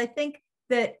 because I think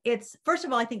that first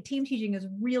of all, I think team teaching is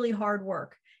really hard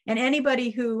work. And anybody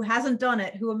who hasn't done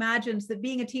it, who imagines that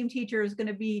being a team teacher is going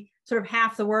to be sort of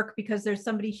half the work because there's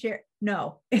somebody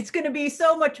no, it's going to be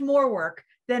so much more work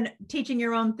than teaching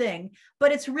your own thing.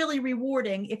 But it's really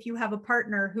rewarding if you have a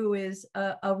partner who is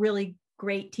a really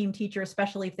great team teacher,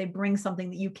 especially if they bring something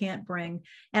that you can't bring.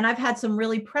 And I've had some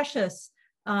really precious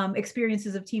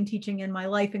experiences of team teaching in my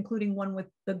life, including one with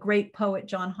the great poet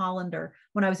John Hollander.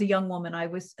 When I was a young woman, I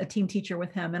was a team teacher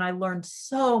with him, and I learned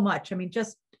so much. I mean,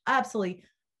 just absolutely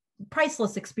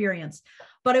priceless experience.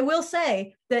 But I will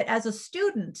say that as a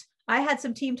student, I had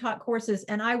some team taught courses,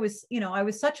 and I was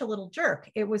such a little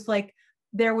jerk. It was like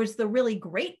there was the really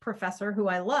great professor who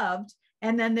I loved,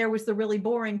 and then there was the really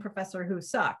boring professor who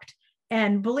sucked.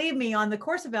 And believe me, on the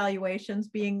course evaluations,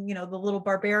 being, the little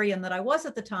barbarian that I was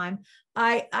at the time,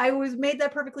 I was made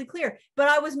that perfectly clear. But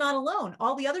I was not alone.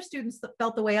 All the other students that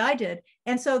felt the way I did.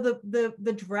 And so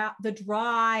the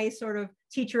dry sort of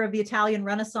teacher of the Italian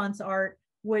Renaissance art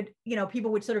would,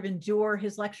 people would sort of endure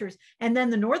his lectures. And then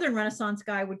the Northern Renaissance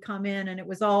guy would come in, and it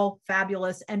was all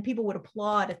fabulous, and people would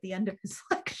applaud at the end of his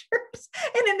lectures.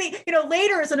 And in the,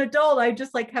 later as an adult, I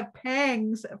just like have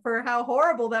pangs for how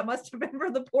horrible that must have been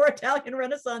for the poor Italian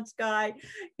Renaissance guy.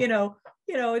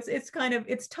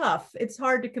 It's tough. It's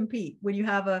hard to compete when you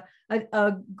have a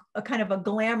kind of a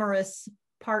glamorous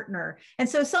partner. And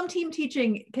so some team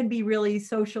teaching can be really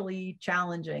socially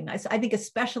challenging, I think,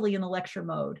 especially in the lecture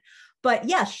mode. But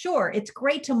yes, sure, it's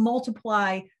great to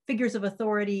multiply figures of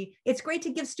authority. It's great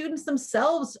to give students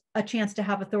themselves a chance to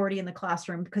have authority in the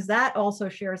classroom, because that also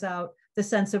shares out the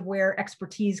sense of where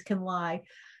expertise can lie.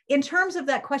 In terms of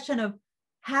that question of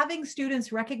having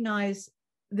students recognize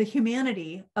the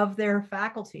humanity of their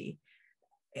faculty,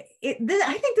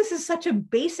 I think this is such a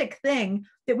basic thing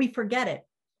that we forget it,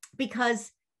 because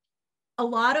a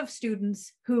lot of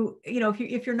students who,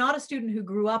 if you're not a student who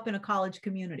grew up in a college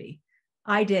community,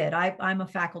 I did. I'm a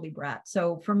faculty brat.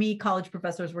 So for me, college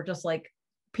professors were just like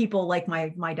people like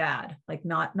my dad, like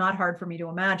not hard for me to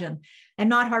imagine, and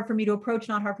not hard for me to approach,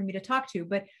 not hard for me to talk to.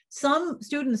 But some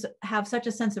students have such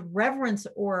a sense of reverence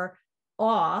or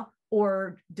awe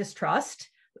or distrust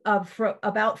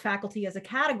about faculty as a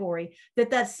category,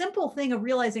 that simple thing of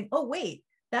realizing, oh, wait,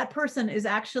 that person is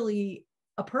actually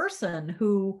a person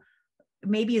who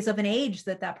maybe is of an age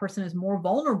that person is more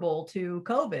vulnerable to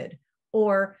COVID,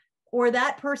 or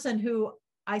that person who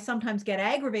I sometimes get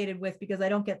aggravated with because I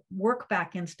don't get work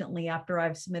back instantly after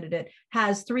I've submitted it,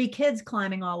 has 3 kids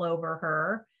climbing all over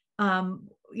her,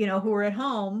 who are at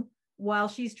home while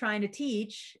she's trying to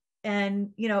teach,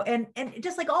 and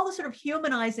just like all the sort of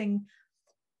humanizing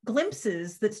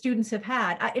glimpses that students have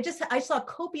had. I saw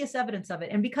copious evidence of it.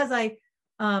 And because I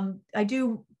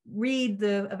do read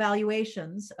the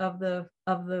evaluations of the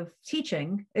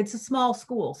teaching. It's a small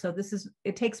school, so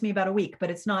it takes me about a week,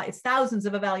 but it's thousands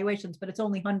of evaluations, but it's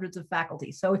only hundreds of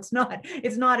faculty, so it's not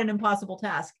an impossible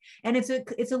task. And it's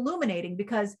illuminating,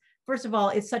 because first of all,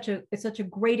 it's such a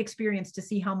great experience to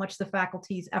see how much the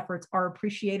faculty's efforts are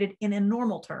appreciated in a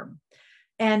normal term,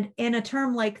 and in a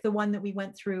term like the one that we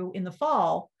went through in the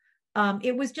fall.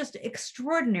 It was just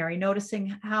extraordinary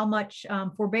noticing how much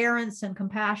forbearance and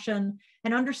compassion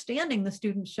and understanding the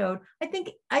students showed. I think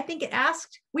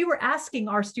we were asking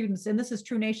our students, and this is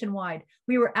true nationwide,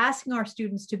 we were asking our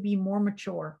students to be more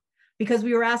mature, because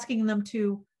we were asking them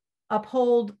to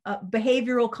uphold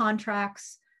behavioral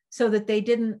contracts so that they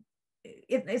didn't,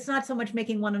 it's not so much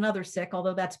making one another sick,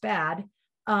 although that's bad,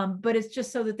 but it's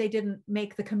just so that they didn't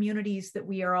make the communities that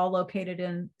we are all located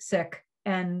in sick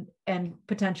and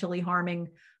potentially harming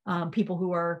people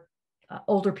who are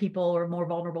older people or more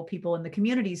vulnerable people in the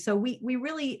community. So we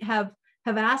really have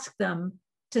asked them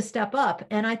to step up.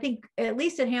 And I think at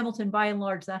least at Hamilton, by and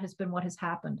large, that has been what has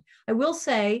happened. I will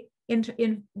say,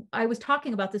 I was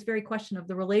talking about this very question of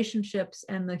the relationships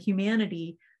and the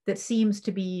humanity that seems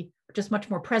to be just much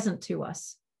more present to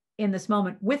us in this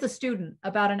moment with a student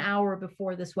about an hour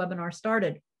before this webinar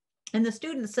started. And the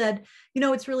student said,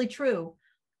 it's really true.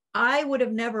 I would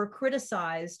have never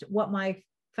criticized what my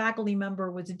faculty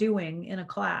member was doing in a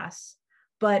class.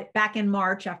 But back in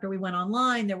March, after we went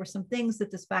online, there were some things that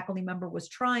this faculty member was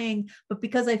trying. But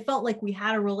because I felt like we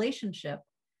had a relationship,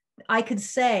 I could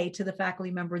say to the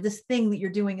faculty member, this thing that you're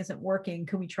doing isn't working.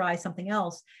 Can we try something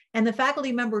else? And the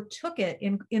faculty member took it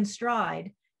in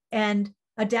stride and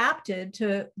adapted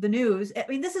to the news. I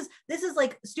mean, this is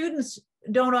like, students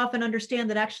don't often understand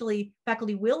that actually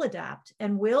faculty will adapt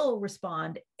and will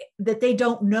respond, that they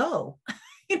don't know.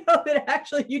 That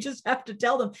actually you just have to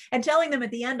tell them, and telling them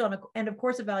at the end on a end of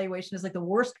course evaluation is like the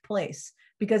worst place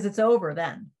because it's over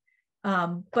then.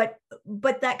 But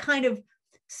that kind of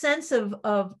sense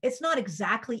of it's not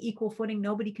exactly equal footing.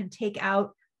 Nobody can take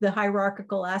out the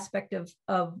hierarchical aspect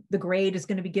of the grade is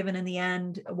going to be given in the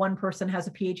end. One person has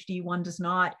a PhD, one does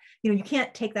not. You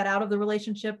can't take that out of the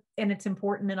relationship, and it's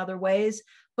important in other ways.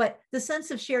 But the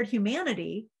sense of shared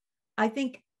humanity, I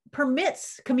think,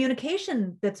 permits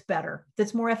communication that's better,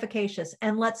 that's more efficacious,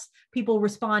 and lets people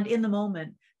respond in the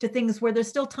moment to things where there's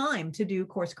still time to do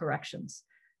course corrections.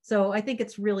 So I think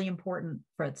it's really important,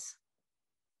 Fritz.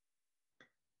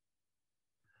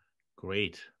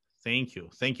 Great. Thank you.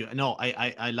 Thank you. No,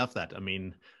 I love that. I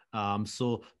mean,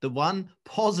 so the one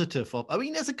positive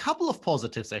there's a couple of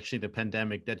positives actually, the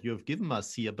pandemic that you have given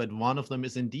us here, but one of them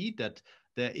is indeed that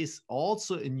there is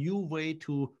also a new way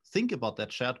to think about that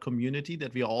shared community,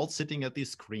 that we are all sitting at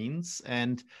these screens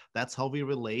and that's how we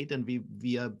relate. And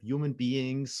we are human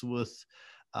beings with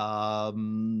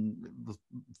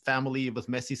family, with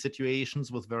messy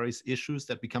situations, with various issues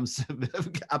that becomes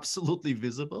absolutely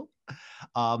visible.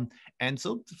 And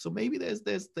so maybe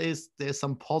there's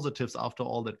some positives after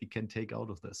all that we can take out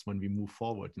of this when we move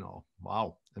forward now.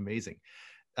 Wow, amazing.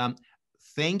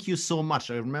 Thank you so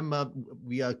much. I remember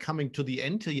we are coming to the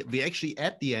end. We're actually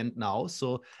at the end now.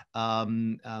 So,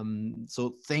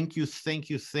 so thank you.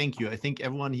 I think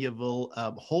everyone here will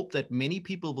hope that many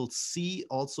people will see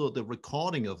also the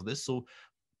recording of this. So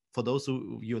for those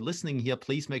who you're listening here,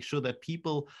 please make sure that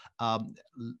people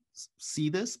see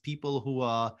this, people who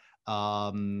are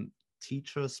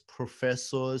teachers,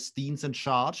 professors, deans in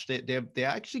charge. They're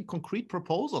actually concrete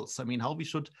proposals. I mean, how we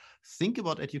should think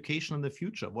about education in the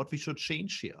future, what we should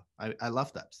change here. I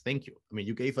love that. Thank you. I mean,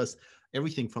 you gave us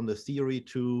everything from the theory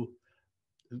to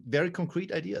very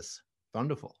concrete ideas.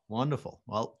 Wonderful, wonderful.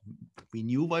 Well, we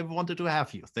knew why we wanted to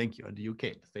have you. Thank you, and you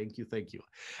came. Thank you, thank you.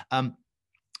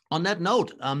 On that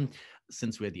note,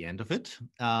 since we're at the end of it,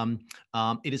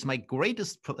 it is my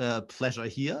greatest pleasure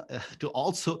here to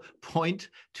also point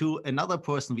to another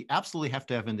person we absolutely have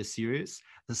to have in this series,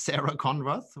 Sarah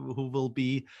Conrath, who will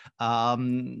be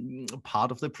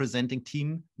part of the presenting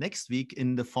team next week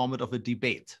in the format of a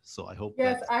debate. So I hope.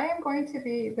 Yes, I am going to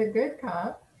be the good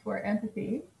cop for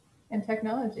empathy and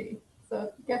technology.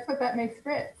 So guess what that makes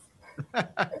Fritz?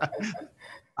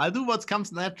 I'll do what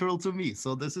comes natural to me.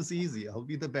 So this is easy. I'll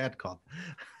be the bad cop.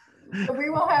 So we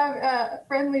will have a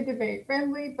friendly debate,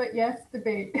 but yes,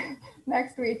 debate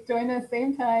next week. Join us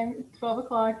same time, 12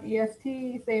 o'clock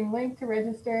EST, same link to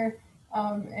register.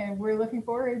 And we're looking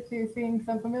forward to seeing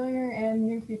some familiar and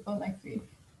new people next week.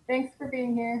 Thanks for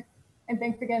being here. And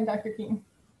thanks again, Dr. Keen.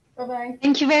 Bye-bye.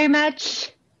 Thank you very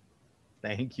much.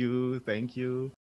 Thank you. Thank you.